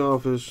usually in the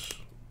office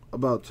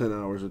about 10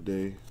 hours a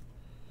day.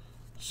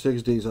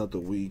 6 days out the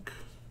week.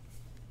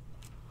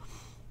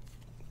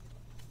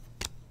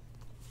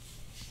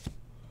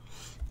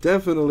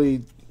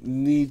 Definitely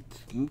need...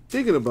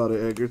 Thinking about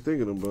it, Edgar.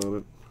 Thinking about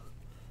it.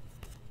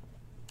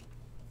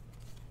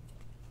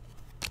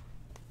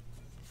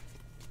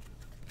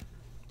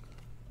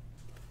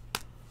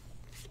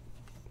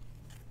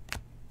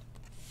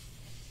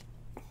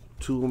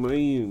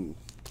 Tulane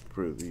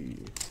for the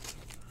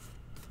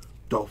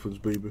Dolphins,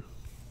 baby.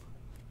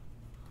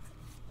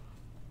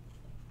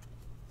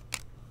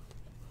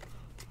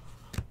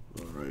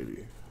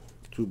 Alrighty.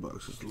 2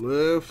 boxes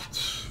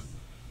left.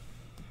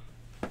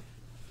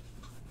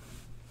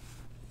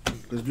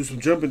 Let's do some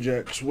jumping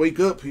jacks. Wake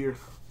up here.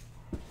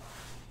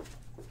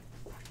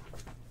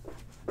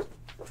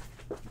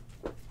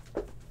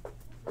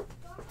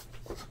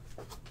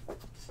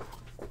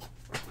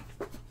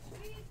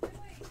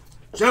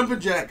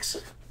 Jumping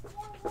jacks.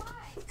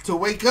 To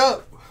wake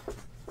up.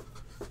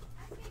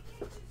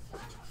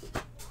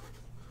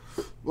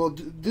 Well,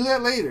 do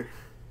that later.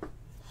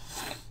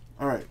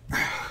 All right.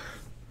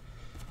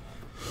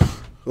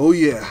 Oh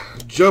yeah,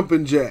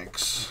 jumping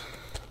jacks.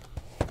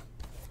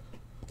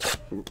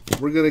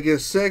 We're gonna get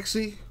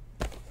sexy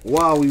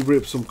while we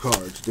rip some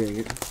cards. Dang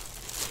it.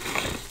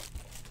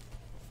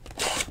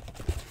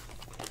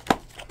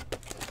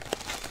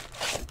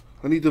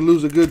 I need to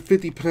lose a good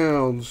 50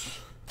 pounds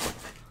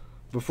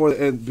before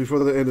the end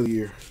of the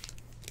year.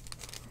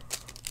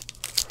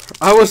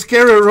 I was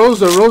scared of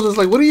Rosa. Rosa's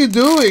like, "What are you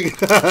doing?"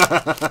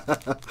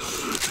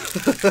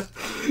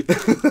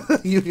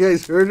 You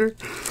guys heard her?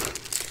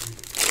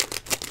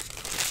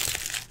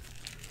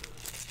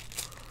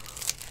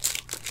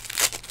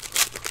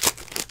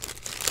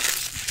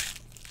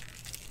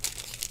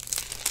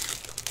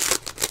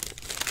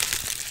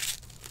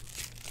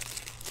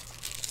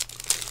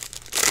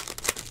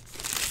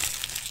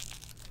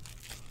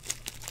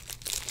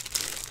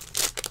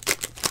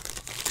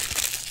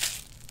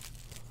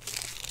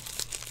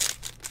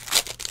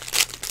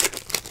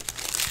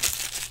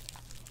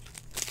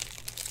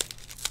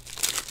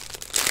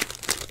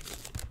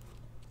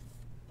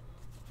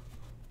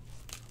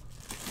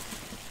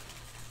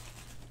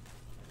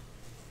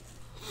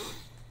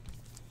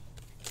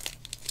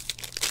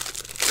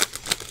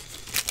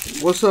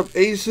 What's up,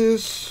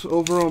 Aces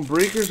over on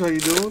Breakers? How you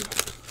doing?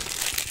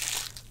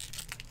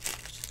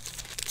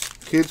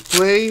 Kids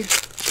play.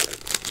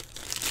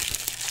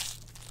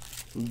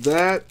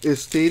 That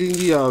is stating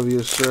the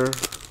obvious, sir.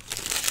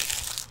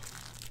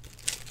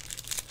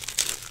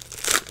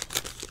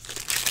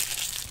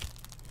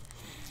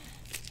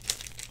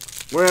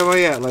 Where am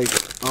I at? Like,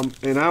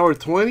 an hour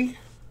 20?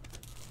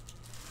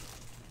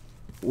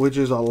 Which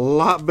is a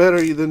lot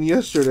better than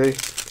yesterday.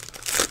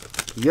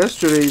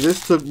 Yesterday,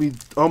 this took me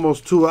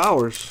almost 2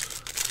 hours.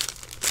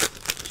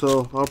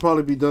 So, I'll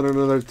probably be done in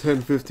another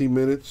 10-15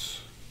 minutes.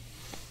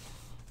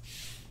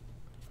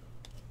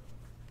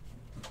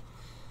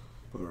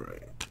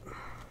 Alright.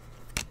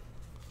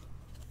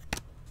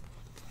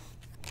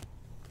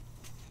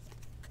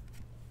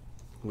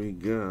 We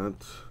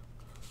got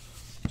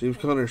James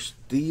Conner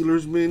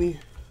Steelers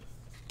mini.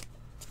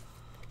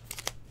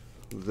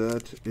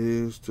 That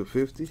is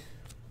 /50.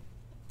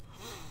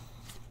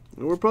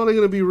 And we're probably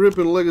going to be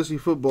ripping Legacy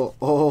Football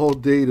all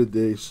day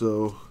today,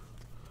 so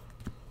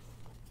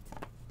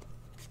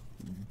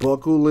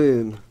buckle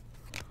in.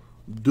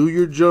 Do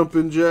your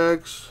jumping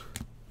jacks.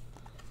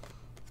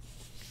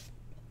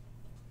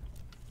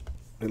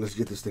 And let's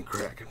get this thing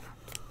cracking.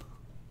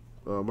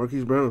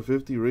 Marquise Brown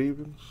 /50,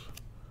 Ravens.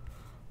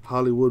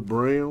 Hollywood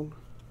Brown.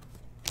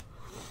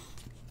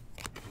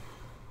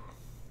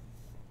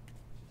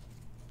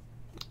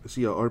 I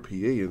see a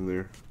RPA in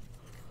there.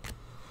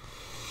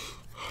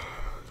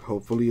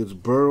 Hopefully it's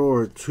Burrow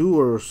or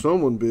Tua or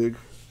someone big.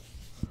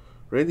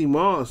 Randy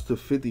Moss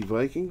 /50,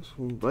 Vikings.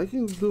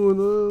 Vikings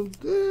doing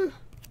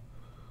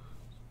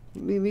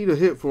need a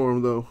hit for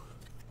him though.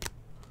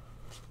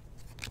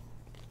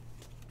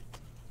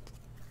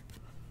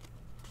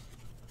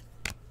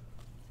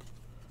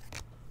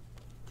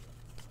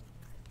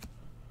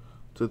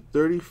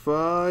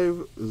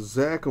 /35,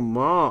 Zach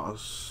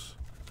Moss.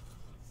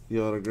 The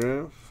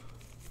autograph.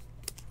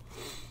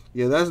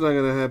 Yeah, that's not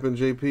going to happen,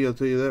 JP, I'll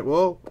tell you that.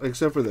 Well,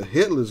 except for the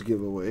hitless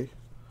giveaway.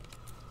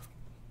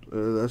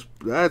 If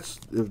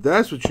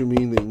that's what you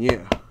mean, then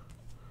yeah.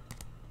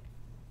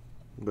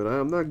 But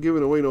I'm not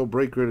giving away no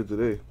break credit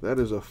today. That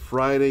is a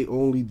Friday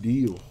only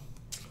deal.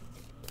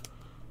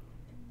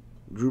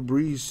 Drew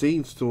Brees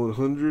Saints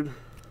 /100.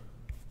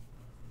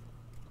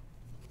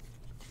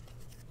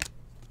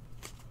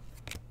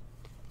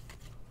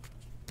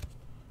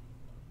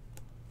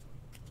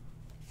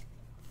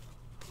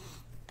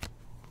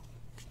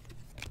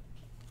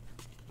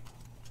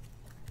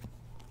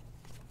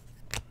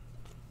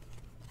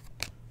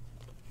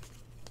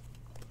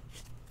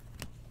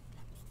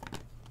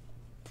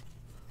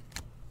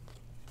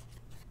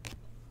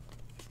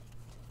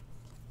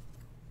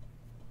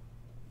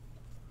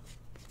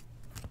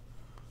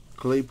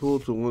 Claypool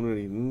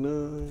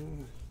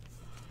 /189.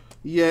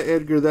 Yeah,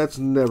 Edgar, that's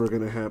never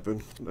gonna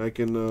happen. I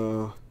can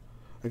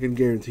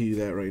guarantee you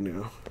that right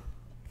now.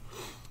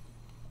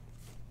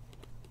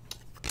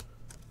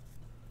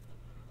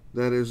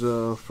 That is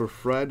for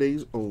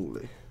Fridays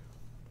only.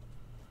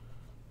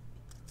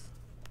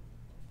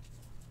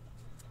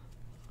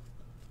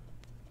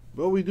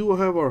 But we do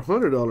have our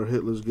 $100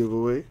 hitless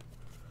giveaway.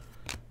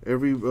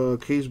 Every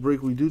case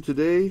break we do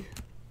today,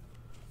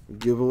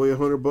 give away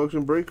 $100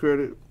 in break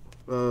credit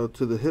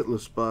to the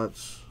hitless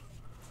spots.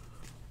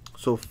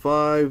 So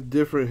 5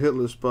 different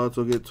hitless spots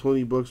will get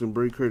 $20 in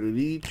break credit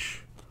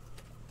each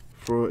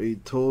for a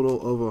total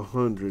of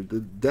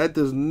 100. That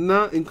does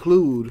not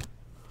include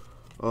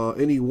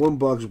any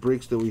one-box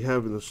breaks that we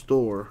have in the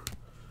store.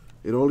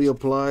 It only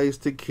applies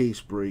to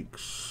case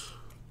breaks.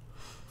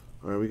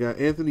 All right, we got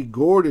Anthony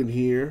Gordon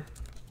here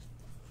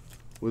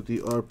with the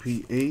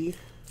RPA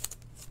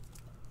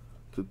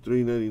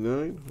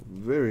 /399.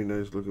 Very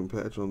nice looking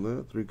patch on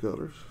that. 3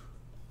 colors.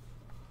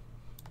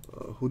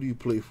 Who do you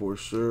play for,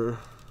 sir?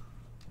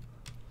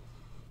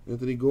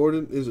 Anthony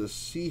Gordon is a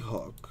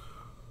Seahawk.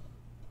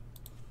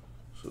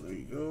 So there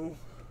you go.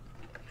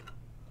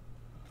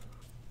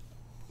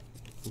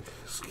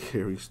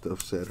 Scary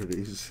stuff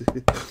Saturdays.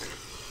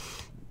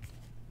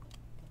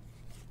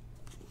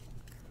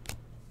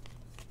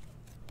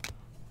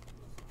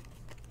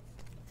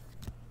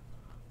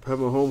 Pat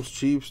Mahomes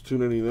Chiefs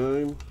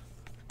 $2.99.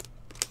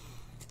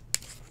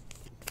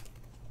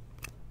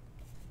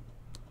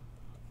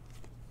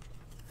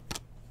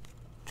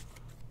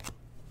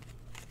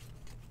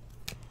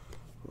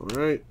 All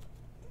right,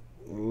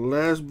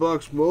 last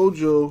box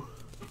mojo.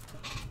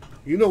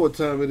 You know what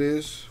time it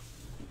is.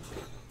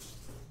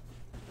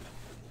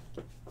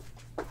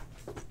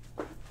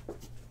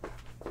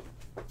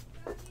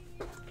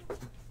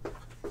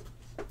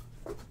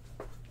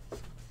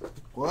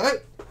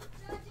 What?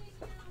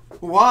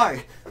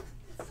 Why?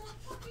 It's so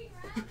fucking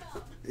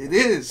random. It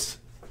is.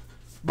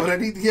 But I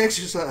need the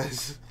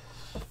exercise.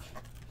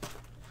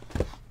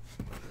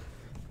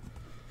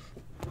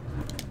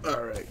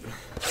 Alright.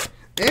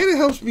 And it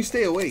helps me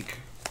stay awake.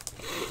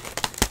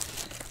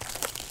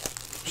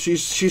 She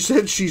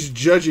said she's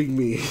judging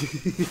me.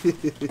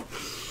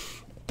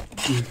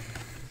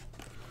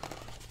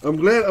 I'm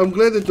glad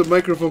that the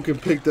microphone can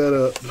pick that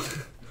up.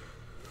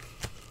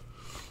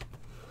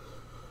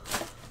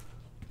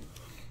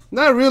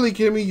 Not really,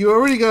 Kimmy. You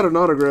already got an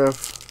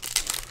autograph.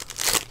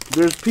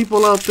 There's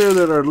people out there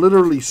that are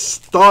literally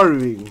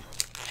starving.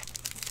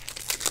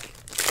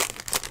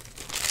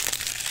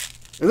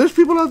 And there's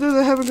people out there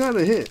that haven't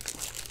gotten a hit.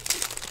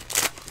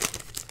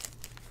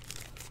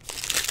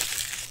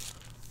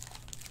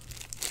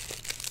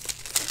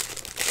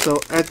 So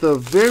at the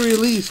very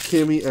least,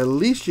 Kimmy, at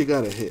least you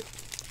got a hit.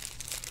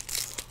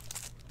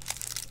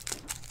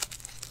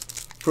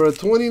 For a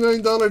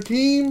 $29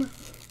 team,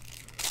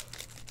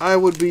 I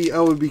would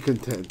be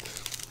content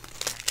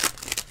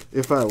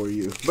if I were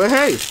you. But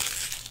hey,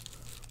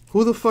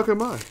 who the fuck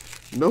am I?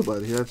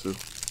 Nobody. That's a.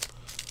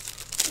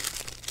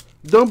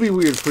 Don't be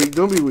weird, freak.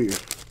 Don't be weird.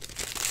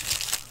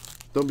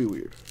 Don't be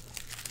weird.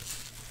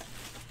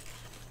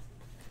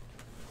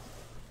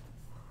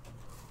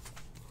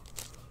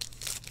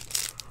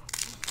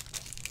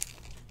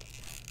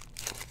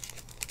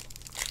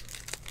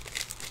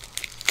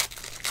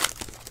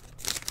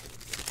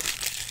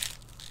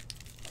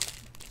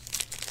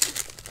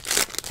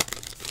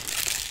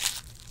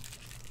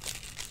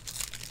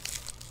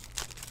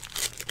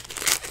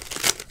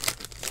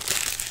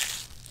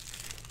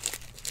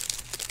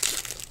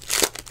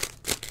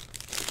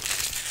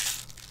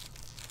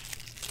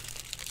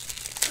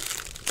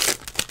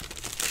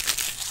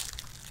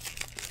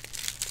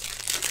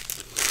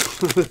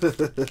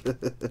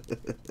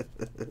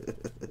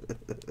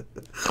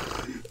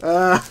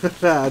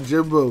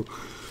 Jimbo.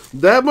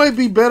 That might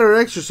be better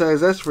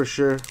exercise, that's for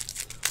sure.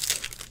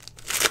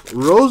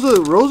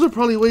 Rosa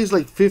probably weighs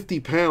like 50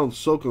 pounds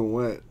soaking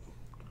wet.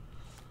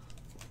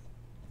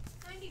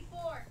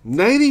 94.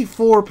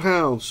 94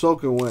 pounds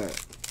soaking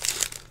wet.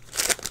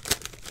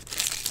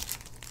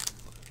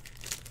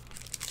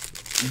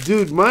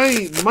 Dude,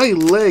 my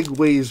leg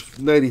weighs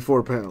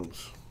 94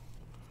 pounds.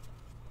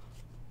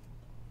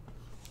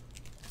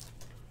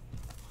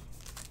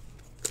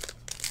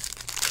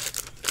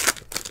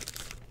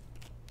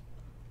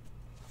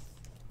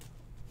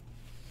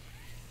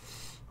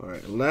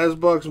 Alright, last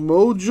box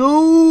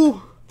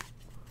mojo.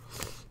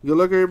 Good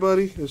luck,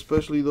 everybody,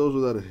 especially those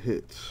without a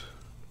hit.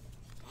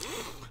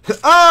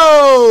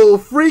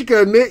 Oh,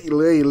 freaka Nick.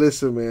 Hey,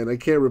 listen, man, I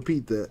can't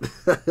repeat that.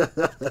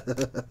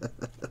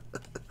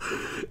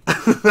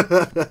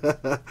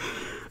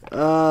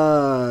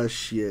 Ah,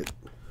 shit.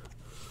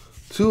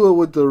 Tua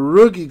with the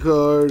rookie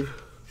card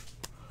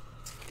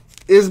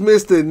is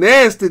Mr.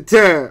 Nasty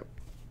Time.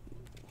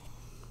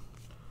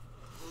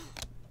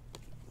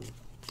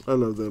 I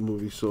love that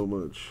movie so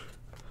much.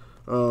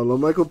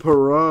 LaMichael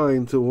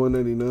Perrine to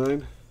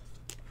 199.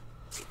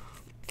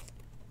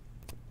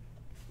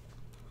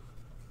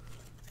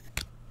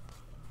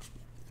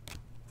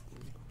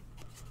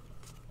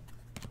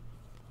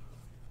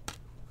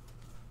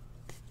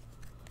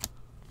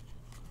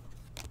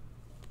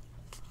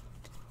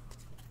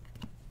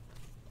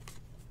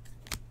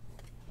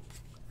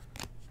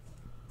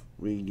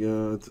 We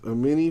got a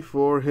mini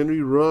for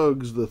Henry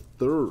Ruggs the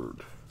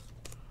third.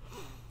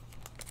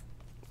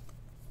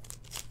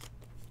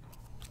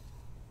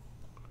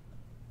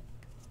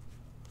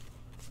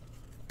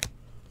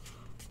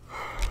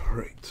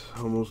 Right,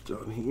 almost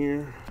done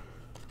here.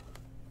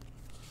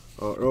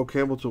 Earl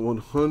Campbell to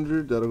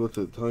 100. That'll go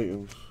to the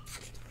Titans.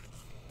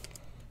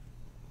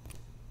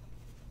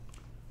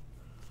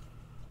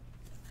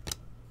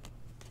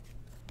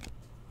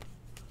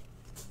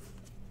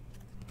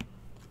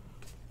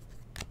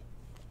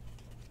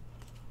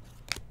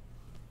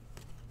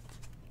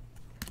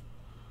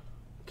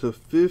 To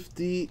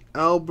 50,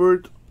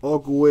 Albert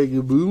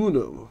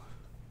Okwuegbunam.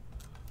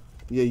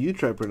 Yeah, you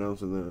try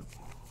pronouncing that.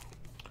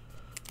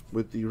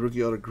 With the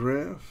rookie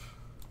autograph.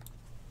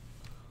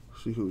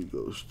 See who he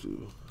goes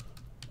to.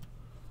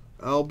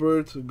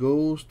 Albert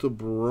goes to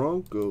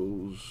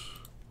Broncos.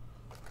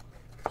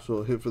 So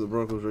a hit for the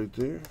Broncos right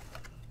there.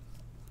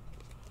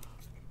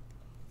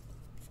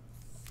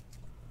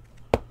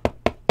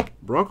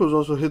 Broncos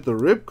also hit the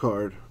rip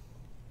card.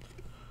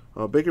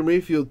 Baker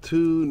Mayfield,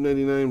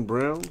 $2.99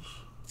 Browns.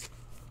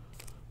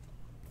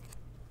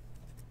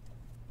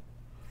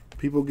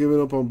 People giving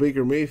up on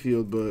Baker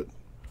Mayfield, but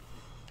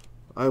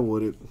I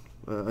wouldn't.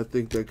 I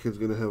think that kid's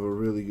going to have a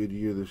really good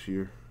year this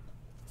year.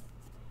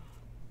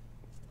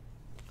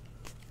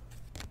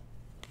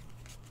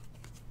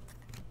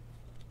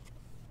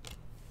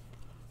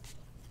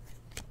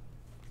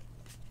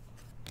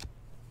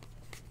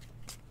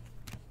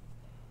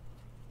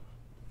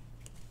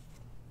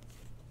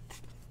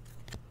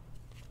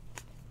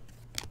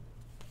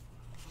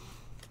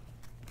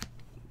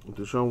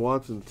 Deshaun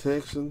Watson,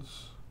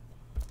 Texans.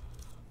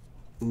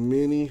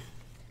 Mini,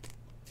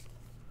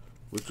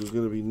 which is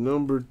going to be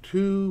number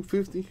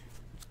 250.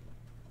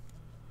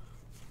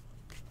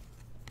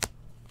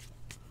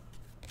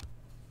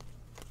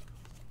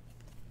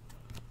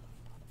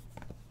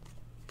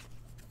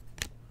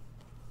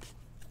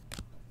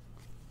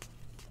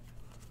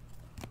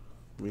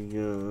 We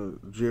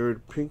got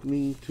Jared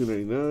Pinkney,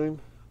 $2.99.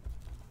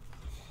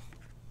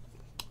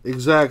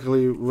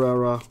 Exactly,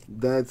 Rara.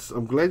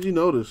 I'm glad you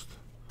noticed.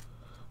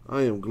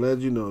 I am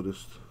glad you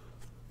noticed.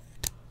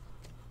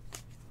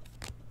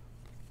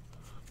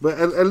 But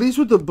at least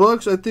with the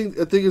Bucks, I think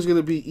it's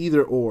gonna be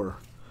either or.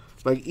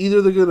 Like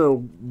either they're gonna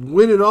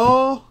win it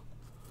all,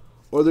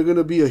 or they're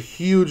gonna be a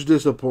huge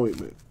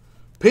disappointment.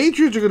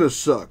 Patriots are gonna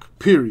suck.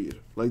 Period.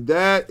 Like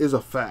that is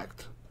a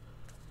fact.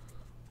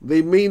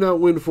 They may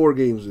not win 4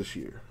 games this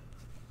year.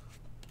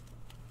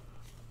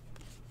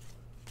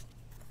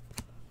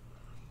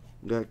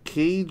 Got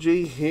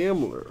KJ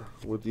Hamler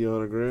with the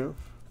autograph.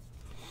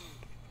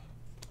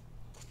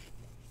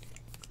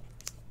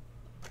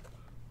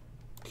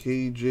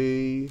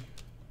 KJ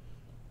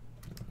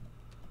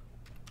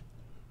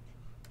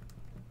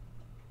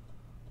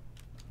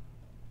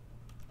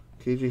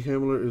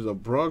Hamler is a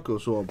Bronco,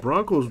 so a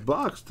Broncos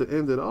box to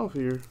end it off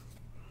here.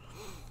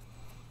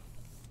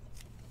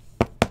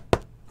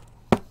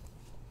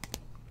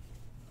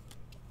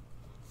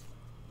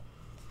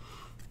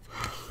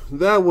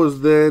 That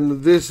was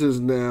then, this is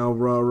now,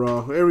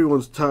 rah-rah.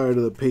 Everyone's tired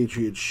of the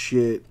Patriots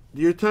shit.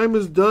 Your time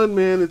is done,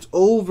 man. It's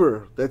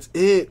over. That's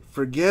it.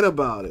 Forget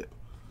about it.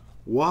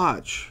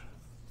 Watch.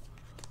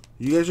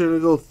 You guys are going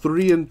to go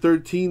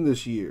 3-13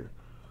 this year.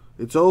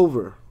 It's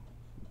over.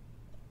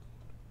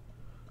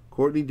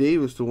 Courtney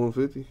Davis to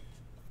 150.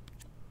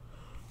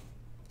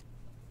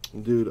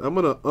 Dude, I'm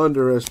going to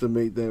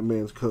underestimate that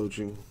man's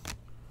coaching.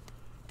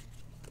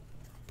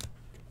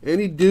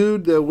 Any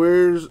dude that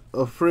wears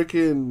a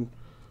freaking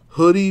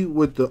hoodie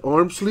with the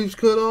arm sleeves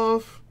cut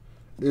off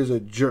is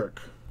a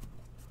jerk.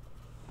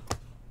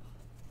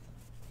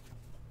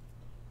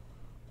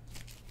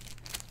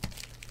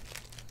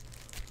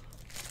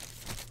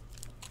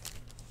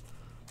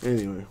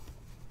 Anyway,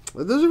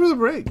 that does it for the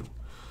break.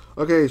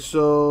 Okay,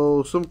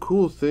 so some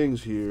cool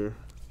things here.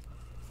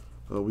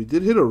 We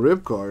did hit a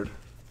rip card.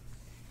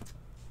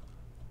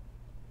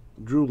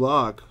 Drew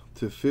Lock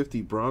to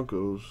 50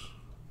 Broncos.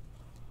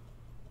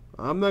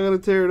 I'm not gonna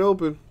tear it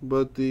open,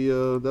 but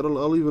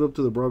I'll leave it up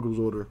to the Broncos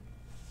order.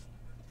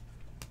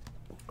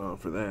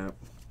 For that.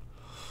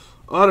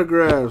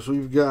 Autographs,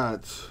 we've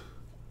got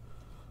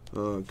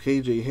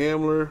KJ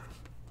Hamler.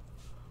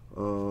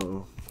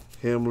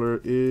 Hamler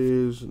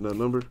is not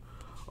numbered.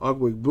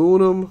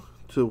 Ogwegbuenum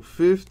to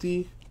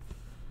 50.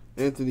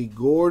 Anthony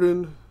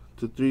Gordon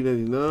to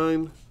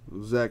 399.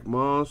 Zach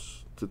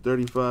Moss to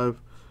 35.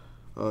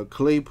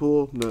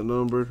 Claypool, not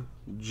numbered.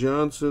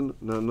 Johnson,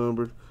 not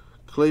numbered.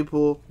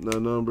 Claypool,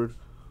 not numbered.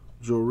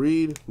 Joe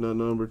Reed, not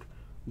numbered.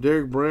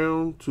 Derek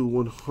Brown to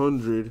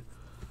 100.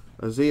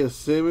 Isaiah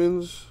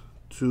Simmons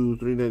to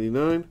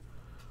 399.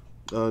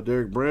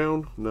 Derek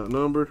Brown, not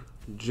numbered.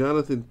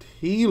 Jonathan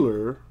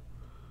Taylor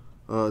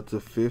to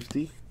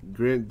 50.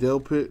 Grant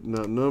Delpit,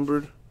 not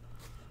numbered.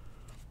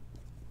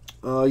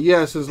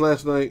 Since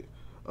last night.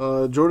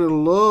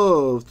 Jordan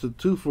Love to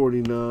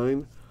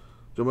 249.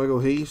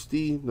 JaMychal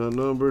Hasty, not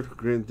numbered.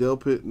 Grant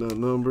Delpit, not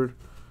numbered.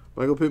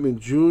 Michael Pittman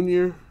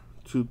Jr.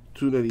 to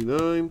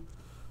 299.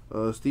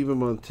 Steven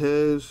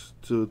Montez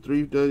to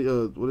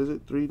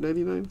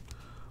 399.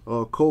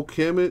 Cole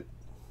Kmet,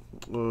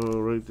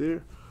 right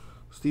there.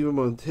 Steven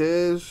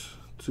Montez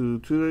to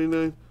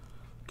 299.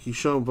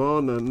 Keyshawn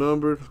Vaughn, not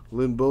numbered.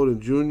 Lynn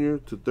Bowden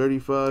Jr. to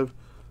 35.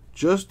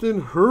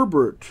 Justin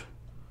Herbert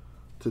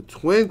to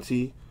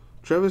 20.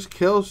 Travis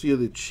Kelce of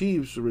the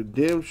Chiefs,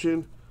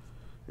 redemption.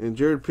 And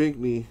Jared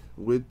Pinkney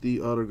with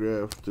the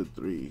autograph to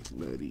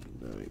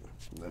 399.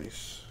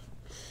 Nice.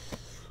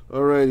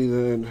 Alrighty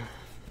then.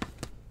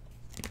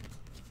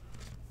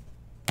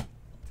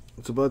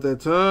 It's about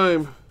that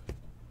time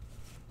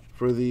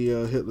for the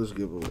hitless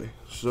giveaway.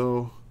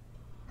 So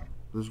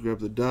let's grab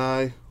the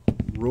die,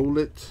 roll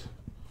it.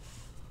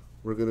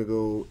 We're gonna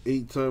go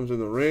 8 times in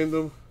the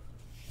random.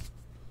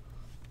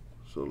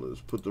 So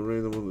let's put the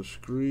random on the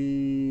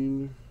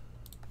screen.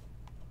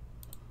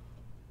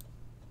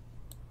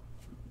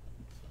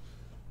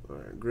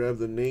 grab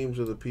the names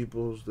of the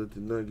people that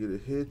did not get a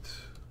hit.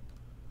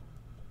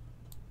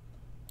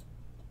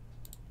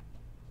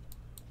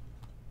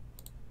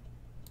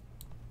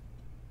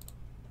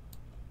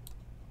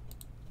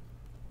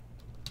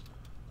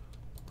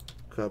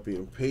 Copy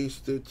and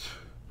paste it.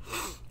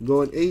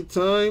 Going 8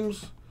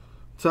 times.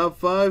 Top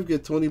 5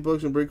 get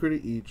 $20 in break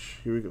credit each.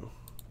 Here we go.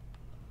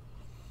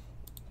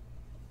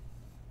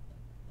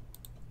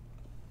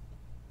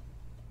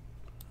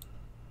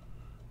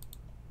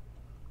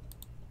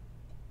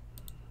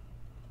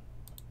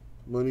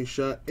 Money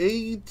shot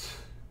 8.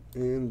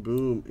 And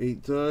boom,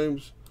 8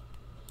 times.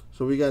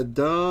 So we got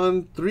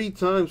Don 3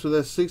 times. So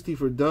that's 60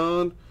 for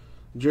Don,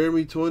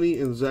 Jeremy 20,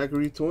 and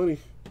Zachary 20.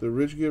 The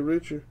rich get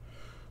richer.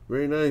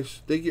 Very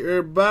nice. Thank you,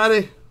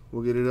 everybody.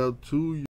 We'll get it out to you.